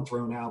don't want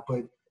thrown out,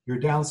 but you're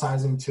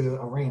downsizing to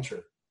a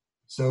rancher.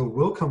 So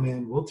we'll come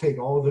in, we'll take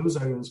all those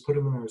items, put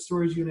them in our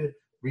storage unit,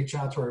 reach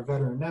out to our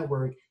veteran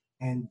network,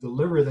 and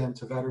deliver them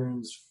to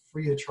veterans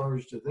free of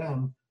charge to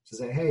them, to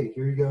say, hey,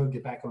 here you go,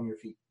 get back on your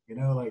feet.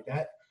 Like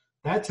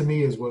that to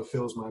me is what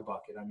fills my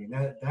bucket. I mean,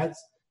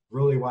 that's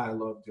really why I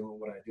love doing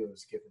what I do,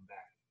 is giving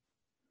back.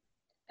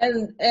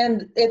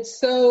 And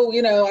it's so,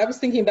 I was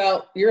thinking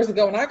about years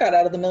ago when I got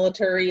out of the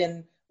military,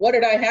 and what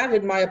did I have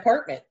in my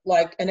apartment?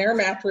 Like an air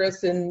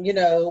mattress and,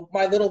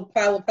 my little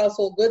pile of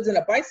household goods and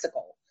a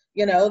bicycle,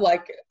 and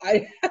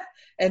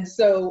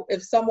so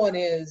if someone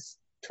is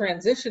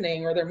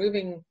transitioning, or they're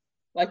moving,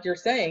 like you're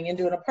saying,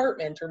 into an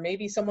apartment, or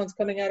maybe someone's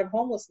coming out of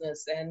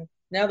homelessness and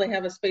now they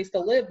have a space to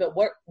live, but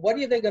what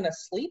are they going to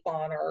sleep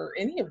on, or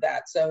any of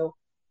that? So,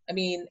 I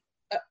mean,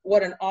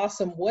 what an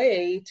awesome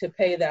way to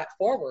pay that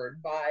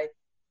forward, by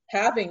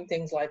having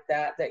things like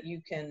that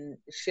you can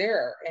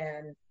share.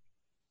 And,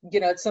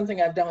 it's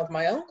something I've done with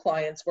my own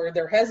clients where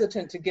they're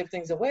hesitant to give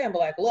things away. I'm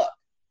like, look,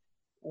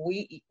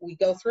 we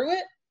go through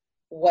it.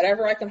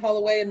 Whatever I can haul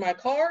away in my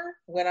car,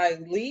 when I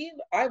leave,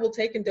 I will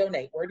take and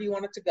donate. Where do you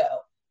want it to go?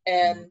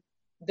 And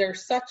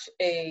there's such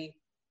a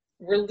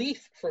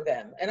relief for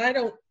them. And I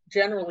don't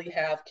generally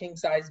have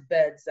king-size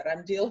beds that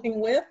I'm dealing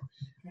with,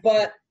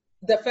 but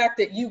the fact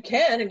that you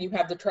can, and you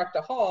have the truck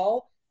to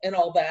haul and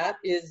all that,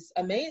 is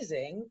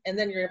amazing. And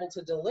then you're able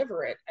to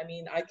deliver it. I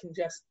mean, I can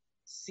just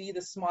see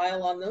the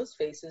smile on those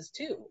faces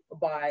too,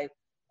 by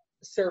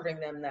serving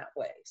them that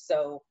way.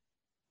 So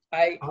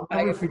I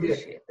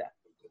appreciate that.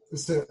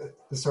 So,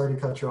 sorry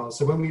to cut you off.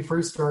 So when we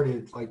first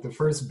started, like the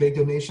first big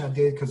donation I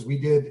did, because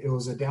it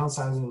was a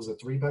downsizing, it was a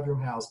 3-bedroom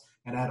house,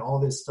 and I had all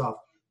this stuff.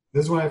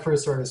 This is when I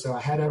first started. So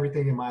I had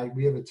everything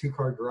we have a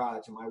 2-car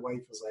garage, and my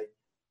wife was like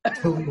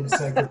totally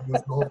excited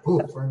with the whole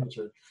pool of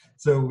furniture.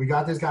 So we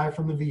got this guy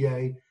from the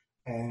VA,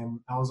 and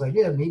I was like,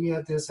 yeah, meet me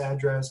at this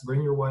address,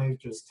 bring your wife,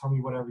 just tell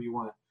me whatever you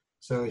want.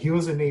 So he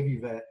was a Navy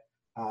vet.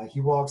 He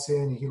walks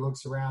in and he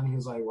looks around and he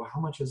was like, well, how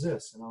much is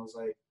this? And I was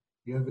like,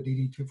 you have a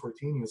DD-214?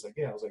 He was like,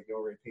 yeah. I was like, you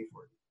already paid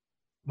for it.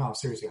 No,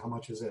 seriously, how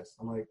much is this?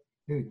 I'm like,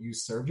 dude, you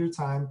served your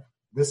time.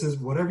 This is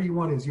whatever you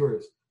want is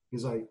yours.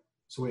 He's like,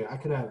 so wait, I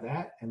could have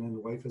that? And then the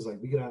wife is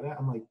like, we could have that?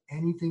 I'm like,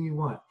 anything you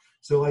want.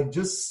 So like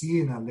just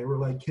seeing them, they were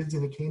like kids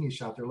in a candy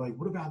shop. They're like,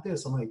 what about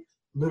this? I'm like,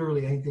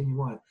 literally anything you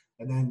want.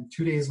 And then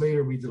 2 days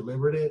later, we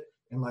delivered it.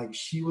 And like,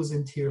 she was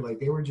in tears.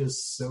 Like they were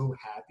just so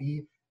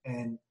happy.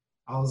 And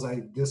I was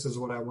like, this is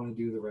what I want to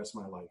do the rest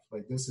of my life.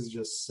 Like, this is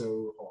just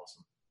so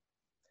awesome.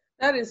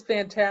 That is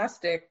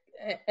fantastic.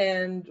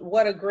 And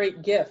what a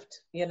great gift,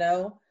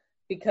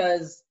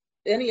 because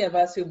any of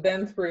us who've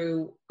been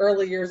through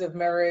early years of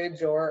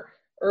marriage or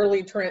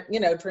early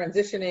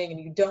transitioning, and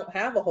you don't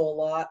have a whole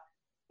lot,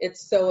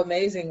 it's so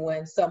amazing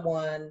when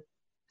someone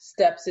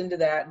steps into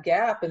that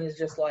gap and is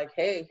just like,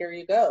 hey, here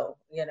you go.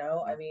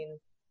 I mean,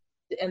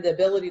 and the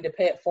ability to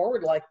pay it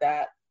forward like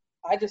that,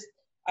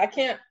 I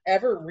can't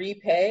ever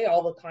repay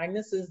all the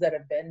kindnesses that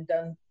have been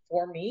done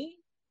for me,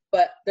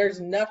 but there's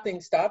nothing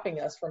stopping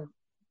us from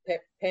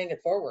paying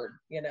it forward,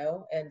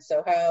 and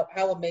so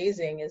how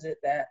amazing is it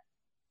that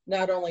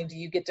not only do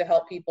you get to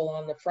help people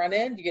on the front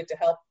end, you get to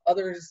help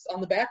others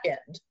on the back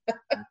end,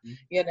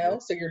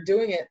 so you're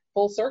doing it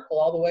full circle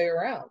all the way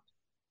around.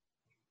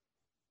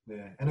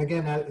 Yeah. And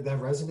again, that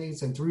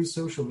resonates, and through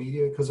social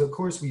media, because of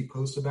course we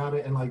post about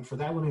it. And like for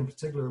that one in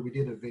particular, we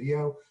did a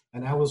video,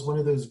 and that was one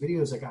of those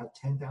videos that got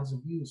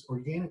 10,000 views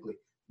organically.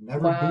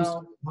 Never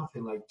boosted,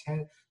 nothing.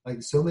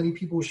 Like so many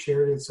people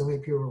shared it. So many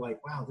people were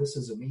like, wow, this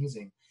is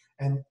amazing.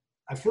 And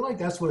I feel like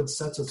that's what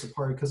sets us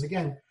apart. Because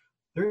again,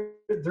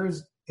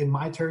 there's in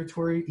my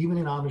territory, even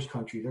in Amish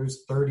country,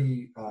 there's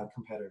 30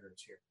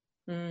 competitors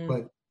here.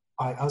 But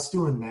by us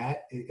doing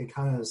that, it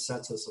kind of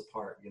sets us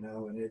apart,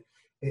 and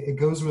it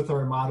goes with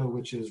our motto,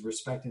 which is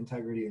respect,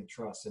 integrity, and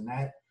trust. And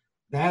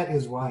that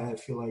is why I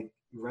feel like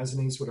it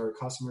resonates with our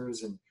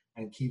customers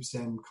and keeps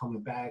them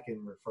coming back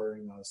and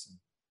referring us.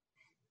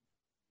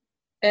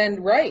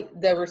 And right,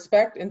 the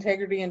respect,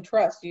 integrity, and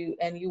trust.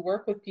 You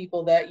work with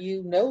people that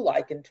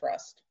like, and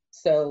trust.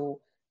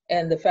 So,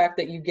 and the fact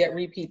that you get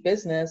repeat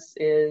business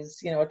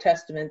is, a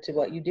testament to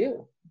what you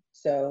do.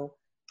 So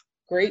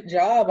great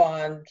job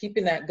on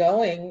keeping that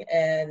going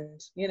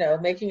and,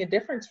 making a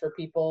difference for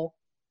people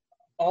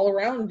all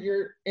around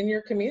in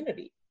your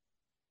community.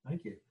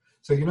 Thank you.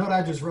 So what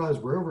I just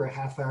realized, we're over a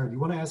half hour. Do you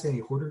want to ask any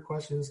hoarder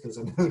questions? Because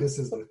I know this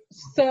is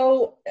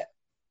So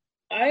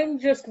I'm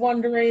just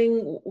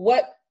wondering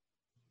what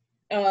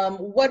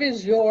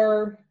is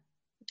your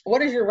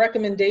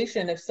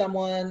recommendation if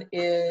someone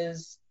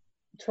is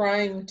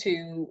trying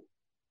to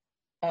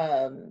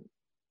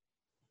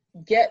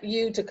get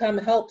you to come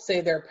help, say,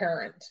 their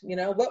parent?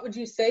 What would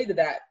you say to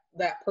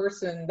that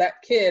person,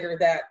 that kid, or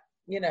that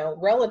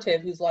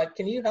relative who's like,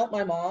 can you help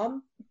my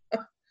mom?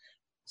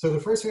 So the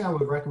first thing I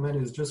would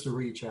recommend is just to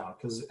reach out,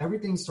 because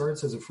everything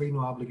starts as a free no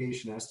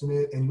obligation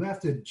estimate, and you have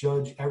to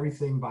judge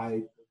everything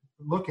by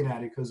looking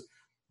at it, because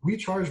we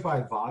charge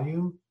by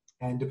volume,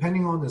 and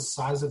depending on the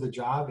size of the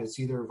job, it's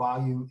either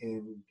volume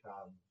in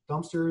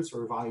dumpsters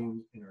or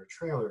volume in our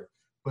trailer.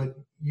 But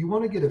you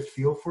want to get a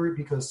feel for it,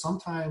 because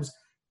sometimes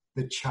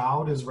the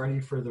child is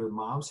ready for their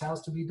mom's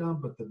house to be done,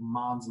 but the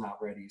mom's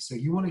not ready. So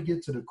you want to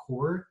get to the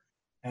core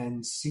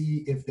and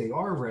see if they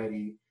are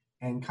ready,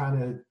 and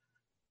kind of,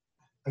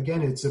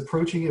 again, it's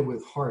approaching it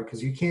with heart,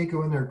 because you can't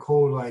go in there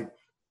cold like,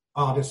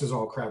 oh, this is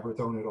all crap, we're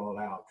throwing it all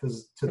out,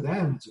 because to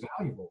them it's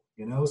valuable,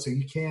 so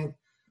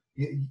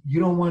you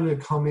don't want to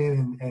come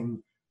in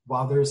and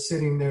while they're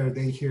sitting there,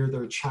 they hear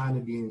their china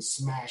being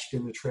smashed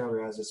in the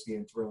trailer as it's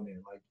being thrown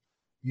in. Like,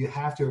 you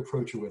have to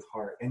approach it with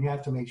heart, and you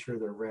have to make sure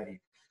they're ready.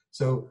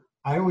 So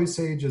I always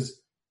say,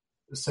 just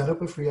set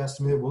up a free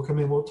estimate. We'll come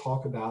in, we'll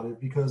talk about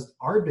it, because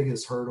our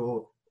biggest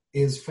hurdle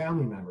is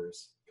family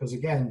members. Because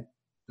again,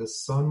 the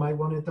son might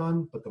want it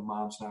done, but the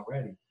mom's not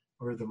ready.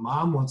 Or the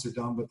mom wants it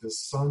done, but the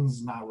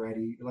son's not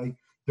ready. Like,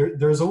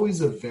 there's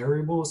always a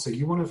variable. So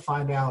you want to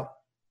find out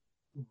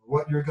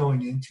what you're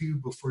going into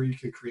before you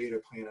could create a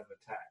plan of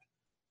attack.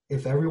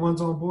 If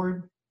everyone's on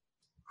board,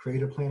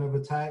 create a plan of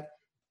attack.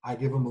 I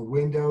give them a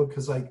window,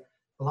 because like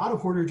a lot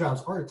of hoarder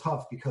jobs are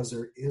tough because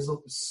there is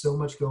so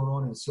much going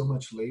on and so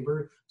much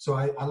labor. So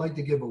I like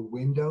to give a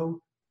window.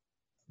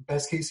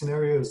 Best case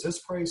scenario is this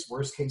price.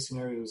 Worst case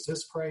scenario is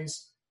this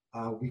price.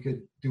 We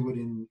could do it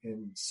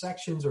in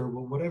sections or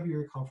whatever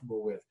you're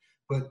comfortable with.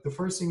 But the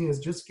first thing is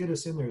just get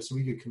us in there so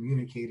we could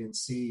communicate and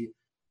see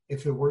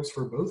if it works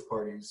for both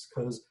parties.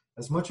 Because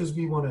as much as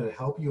we want to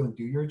help you and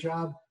do your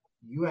job,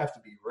 you have to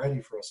be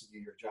ready for us to do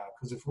your job.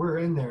 Because if we're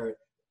in there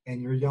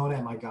and you're yelling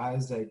at my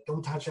guys that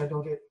don't touch that,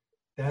 don't get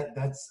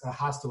that's a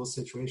hostile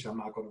situation. I'm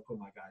not going to put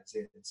my guys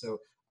in. And so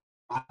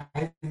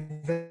I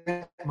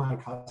vet my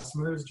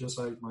customers just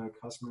like my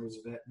customers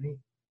vet me.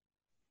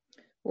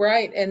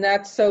 Right. And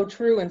that's so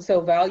true and so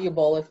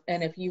valuable.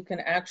 If you can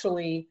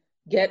actually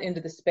get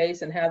into the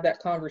space and have that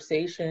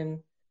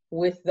conversation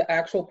with the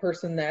actual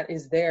person that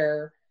is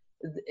there,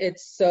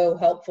 it's so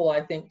helpful,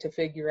 I think, to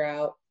figure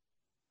out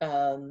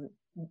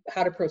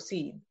how to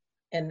proceed.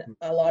 And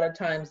a lot of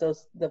times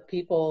the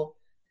people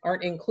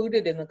aren't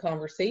included in the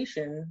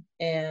conversation.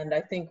 And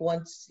I think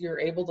once you're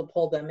able to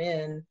pull them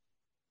in,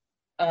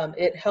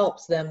 it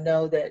helps them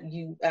know that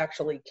you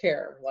actually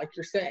care. Like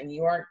you're saying,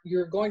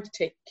 you're going to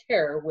take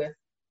care with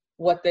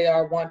what they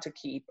want to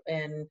keep,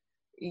 and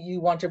you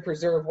want to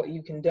preserve what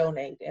you can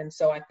donate. And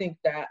so I think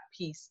that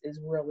piece is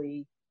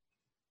really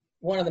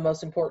one of the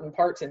most important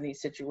parts in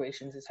these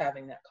situations, is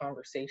having that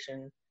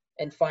conversation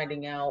and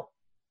finding out,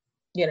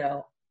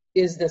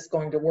 is this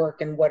going to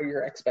work and what are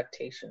your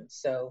expectations?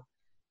 So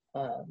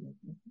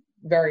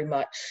very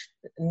much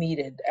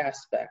needed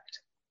aspect.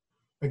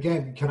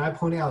 again, can I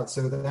point out,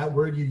 so that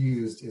word you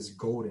used is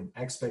golden,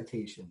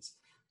 expectations.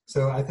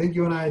 So I think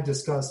you and I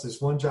discussed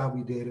this one job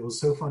we did. It was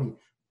so funny.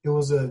 It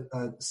was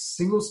a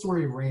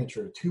single-story ranch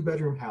or a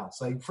two-bedroom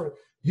house.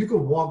 You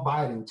could walk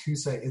by it in 2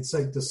 seconds. It's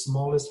like the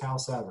smallest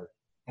house ever.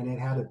 And it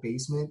had a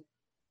basement.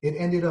 It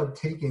ended up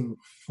taking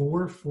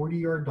 4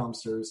 40-yard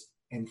dumpsters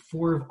and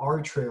 4 of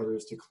our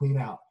trailers to clean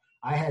out.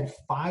 I had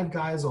 5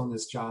 guys on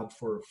this job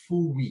for a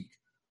full week.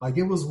 Like,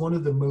 it was one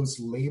of the most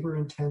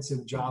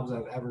labor-intensive jobs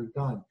I've ever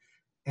done.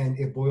 And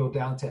it boiled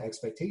down to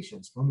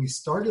expectations. When we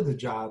started the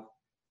job,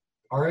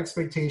 our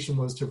expectation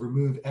was to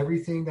remove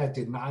everything that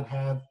did not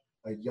have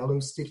a yellow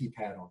sticky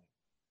pad on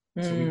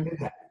it. So we did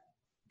that.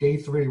 Day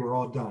 3, we're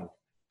all done.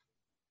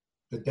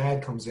 The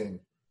dad comes in.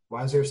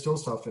 Why is there still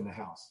stuff in the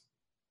house?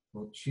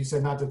 Well, she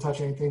said not to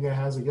touch anything that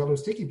has a yellow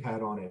sticky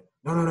pad on it.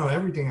 No,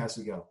 everything has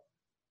to go.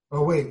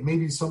 Oh, wait,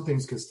 maybe some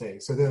things could stay.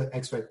 So the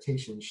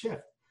expectations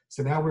shift.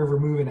 So now we're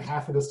removing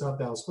half of the stuff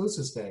that was supposed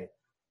to stay.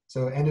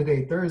 So end of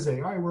day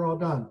Thursday, all right, we're all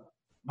done.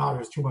 No,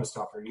 there's too much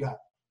stuff here. You got,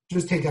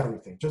 just take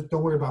everything. Just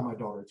don't worry about my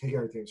daughter. Take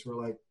everything. So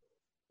we're like,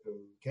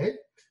 okay.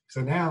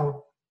 So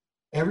now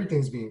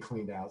everything's being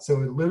cleaned out.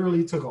 So it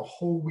literally took a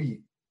whole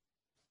week,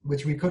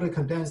 which we could have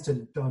condensed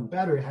and done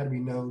better had we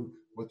known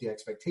what the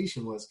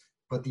expectation was.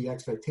 But the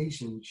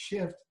expectation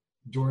shift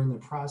during the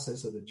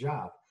process of the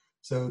job.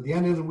 So at the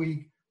end of the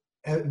week,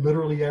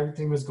 literally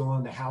everything was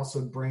gone. The house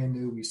looked brand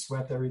new. We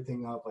swept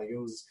everything up. Like, it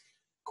was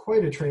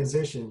quite a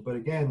transition. But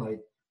again, like,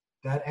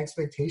 that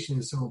expectation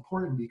is so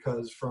important,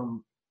 because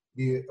from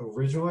the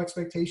original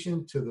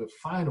expectation to the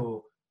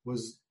final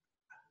was,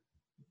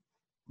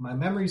 my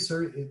memory,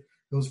 sir, it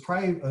was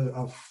probably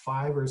a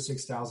 $5,000 or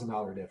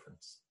 $6,000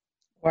 difference.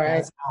 Right.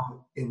 That's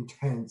how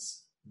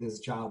intense this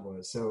job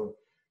was. So,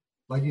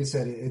 like you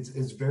said,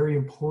 it's very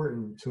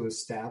important to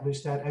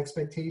establish that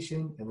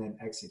expectation and then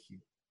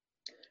execute.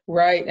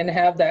 Right, and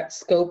have that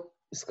scope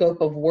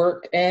of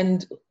work,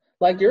 and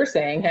like you're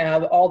saying,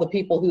 have all the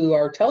people who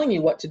are telling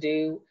you what to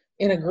do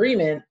in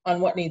agreement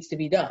on what needs to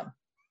be done.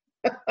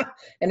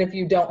 And if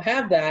you don't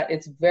have that,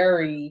 it's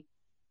very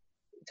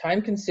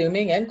time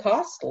consuming and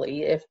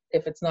costly if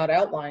it's not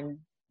outlined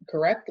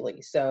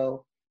correctly.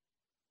 So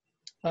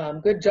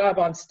good job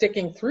on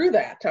sticking through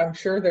that. I'm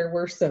sure there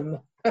were some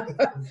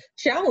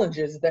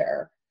challenges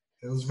there.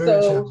 It was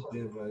very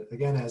challenging, but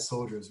again, as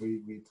soldiers,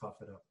 we tough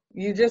it up.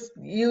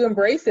 You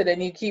embrace it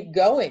and you keep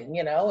going,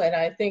 and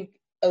I think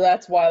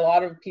that's why a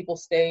lot of people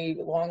stay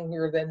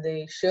longer than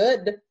they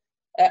should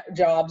at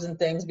jobs and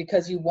things,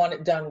 because you want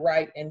it done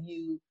right, and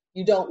you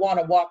don't want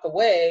to walk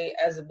away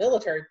as a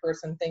military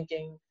person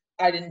thinking,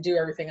 I didn't do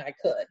everything I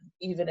could,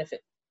 even if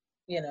it,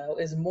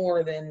 is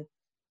more than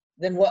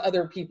what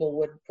other people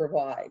would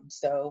provide.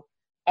 So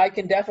I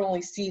can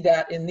definitely see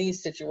that in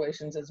these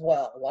situations as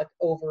well, like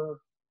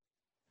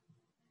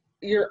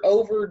you're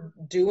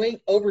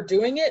overdoing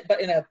it, but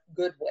in a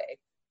good way.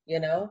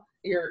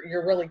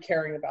 You're really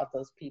caring about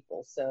those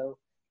people. So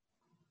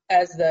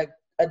as the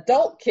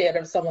adult kid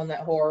of someone that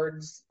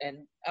hoards,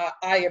 and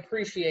I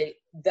appreciate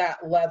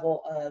that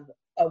level of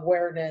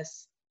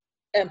awareness,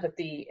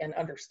 empathy, and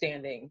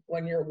understanding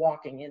when you're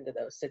walking into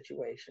those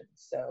situations.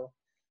 So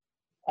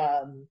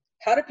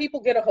how do people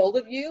get a hold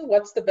of you?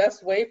 What's the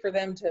best way for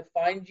them to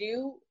find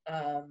you?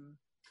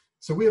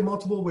 So we have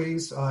multiple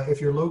ways.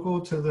 If you're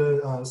local to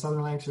the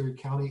Southern Lancaster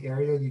County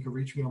area, you can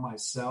reach me on my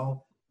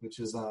cell, which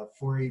is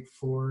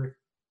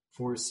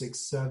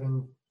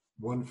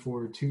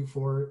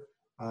 484-467-1424.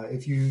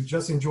 If you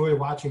just enjoy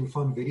watching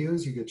fun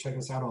videos, you could check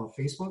us out on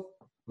Facebook,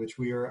 which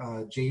we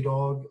are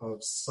J-Dog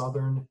of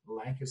Southern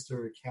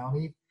Lancaster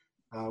County.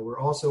 We're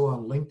also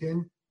on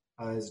LinkedIn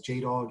as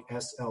J-Dog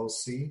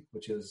SLC,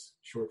 which is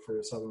short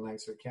for Southern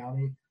Lancaster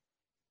County.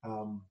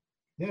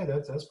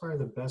 That's probably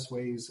the best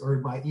ways. Or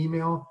my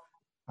email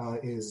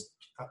is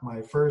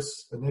my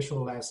first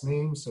initial last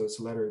name, so it's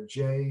the letter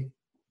J,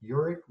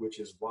 Yurick, which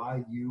is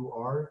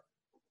YURICK,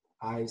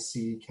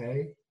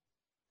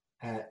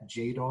 at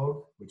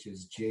JDOG, which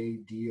is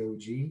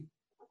JDOG.com.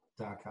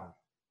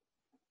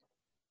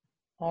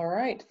 All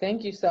right,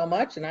 thank you so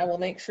much, and I will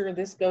make sure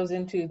this goes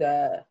into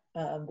the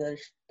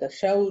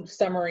show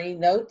summary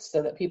notes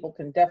so that people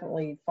can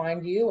definitely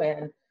find you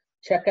and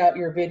check out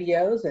your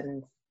videos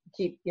and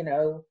keep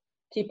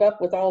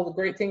up with all the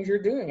great things you're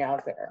doing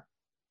out there.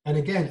 And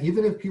again,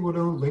 even if people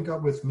don't link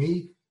up with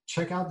me,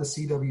 check out the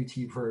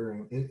CWT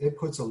program. It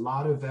puts a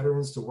lot of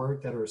veterans to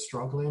work that are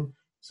struggling.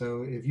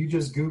 So if you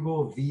just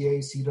Google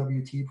VA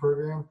CWT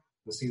program,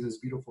 you'll see this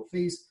beautiful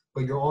face,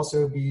 but you'll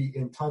also be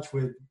in touch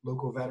with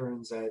local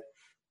veterans.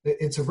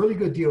 It's a really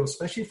good deal,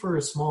 especially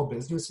for small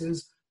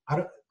businesses.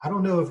 I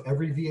don't know if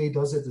every VA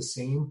does it the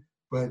same,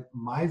 but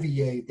my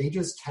VA, they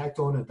just tacked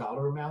on a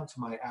dollar amount to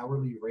my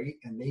hourly rate,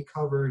 and they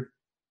covered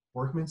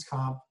workman's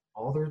comp,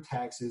 all their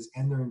taxes,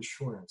 and their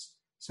insurance.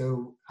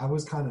 So I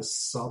was kind of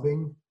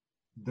subbing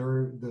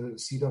the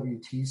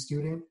CWT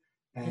student,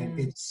 and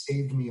it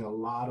saved me a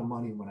lot of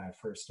money when I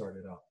first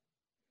started up.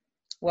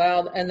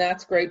 Well, and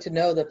that's great to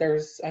know that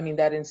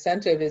that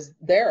incentive is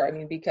there. I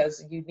mean,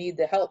 because you need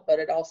the help, but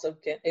it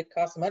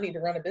costs money to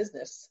run a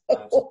business.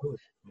 Absolutely.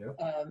 Yep.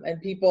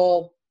 And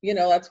people,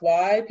 that's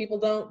why people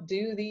don't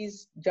do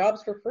these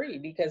jobs for free,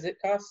 because it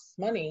costs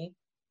money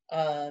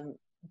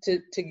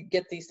to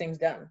get these things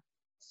done.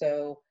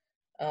 So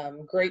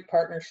great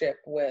partnership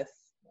with,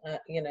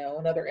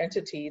 another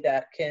entity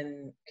that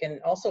can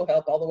also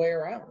help all the way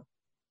around.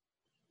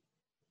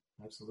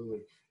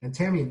 Absolutely. And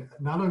Tammy,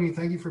 not only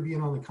thank you for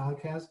being on the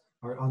podcast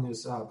or on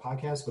this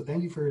podcast, but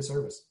thank you for your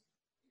service.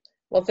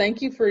 Well,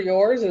 thank you for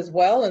yours as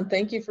well. And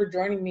thank you for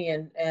joining me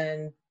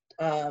and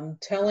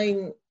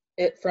telling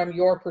it from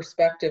your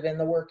perspective and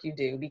the work you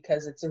do,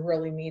 because it's a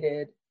really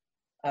needed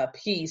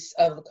piece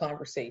of the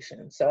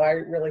conversation. So I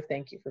really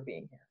thank you for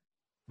being here.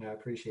 Yeah, I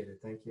appreciate it.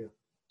 Thank you.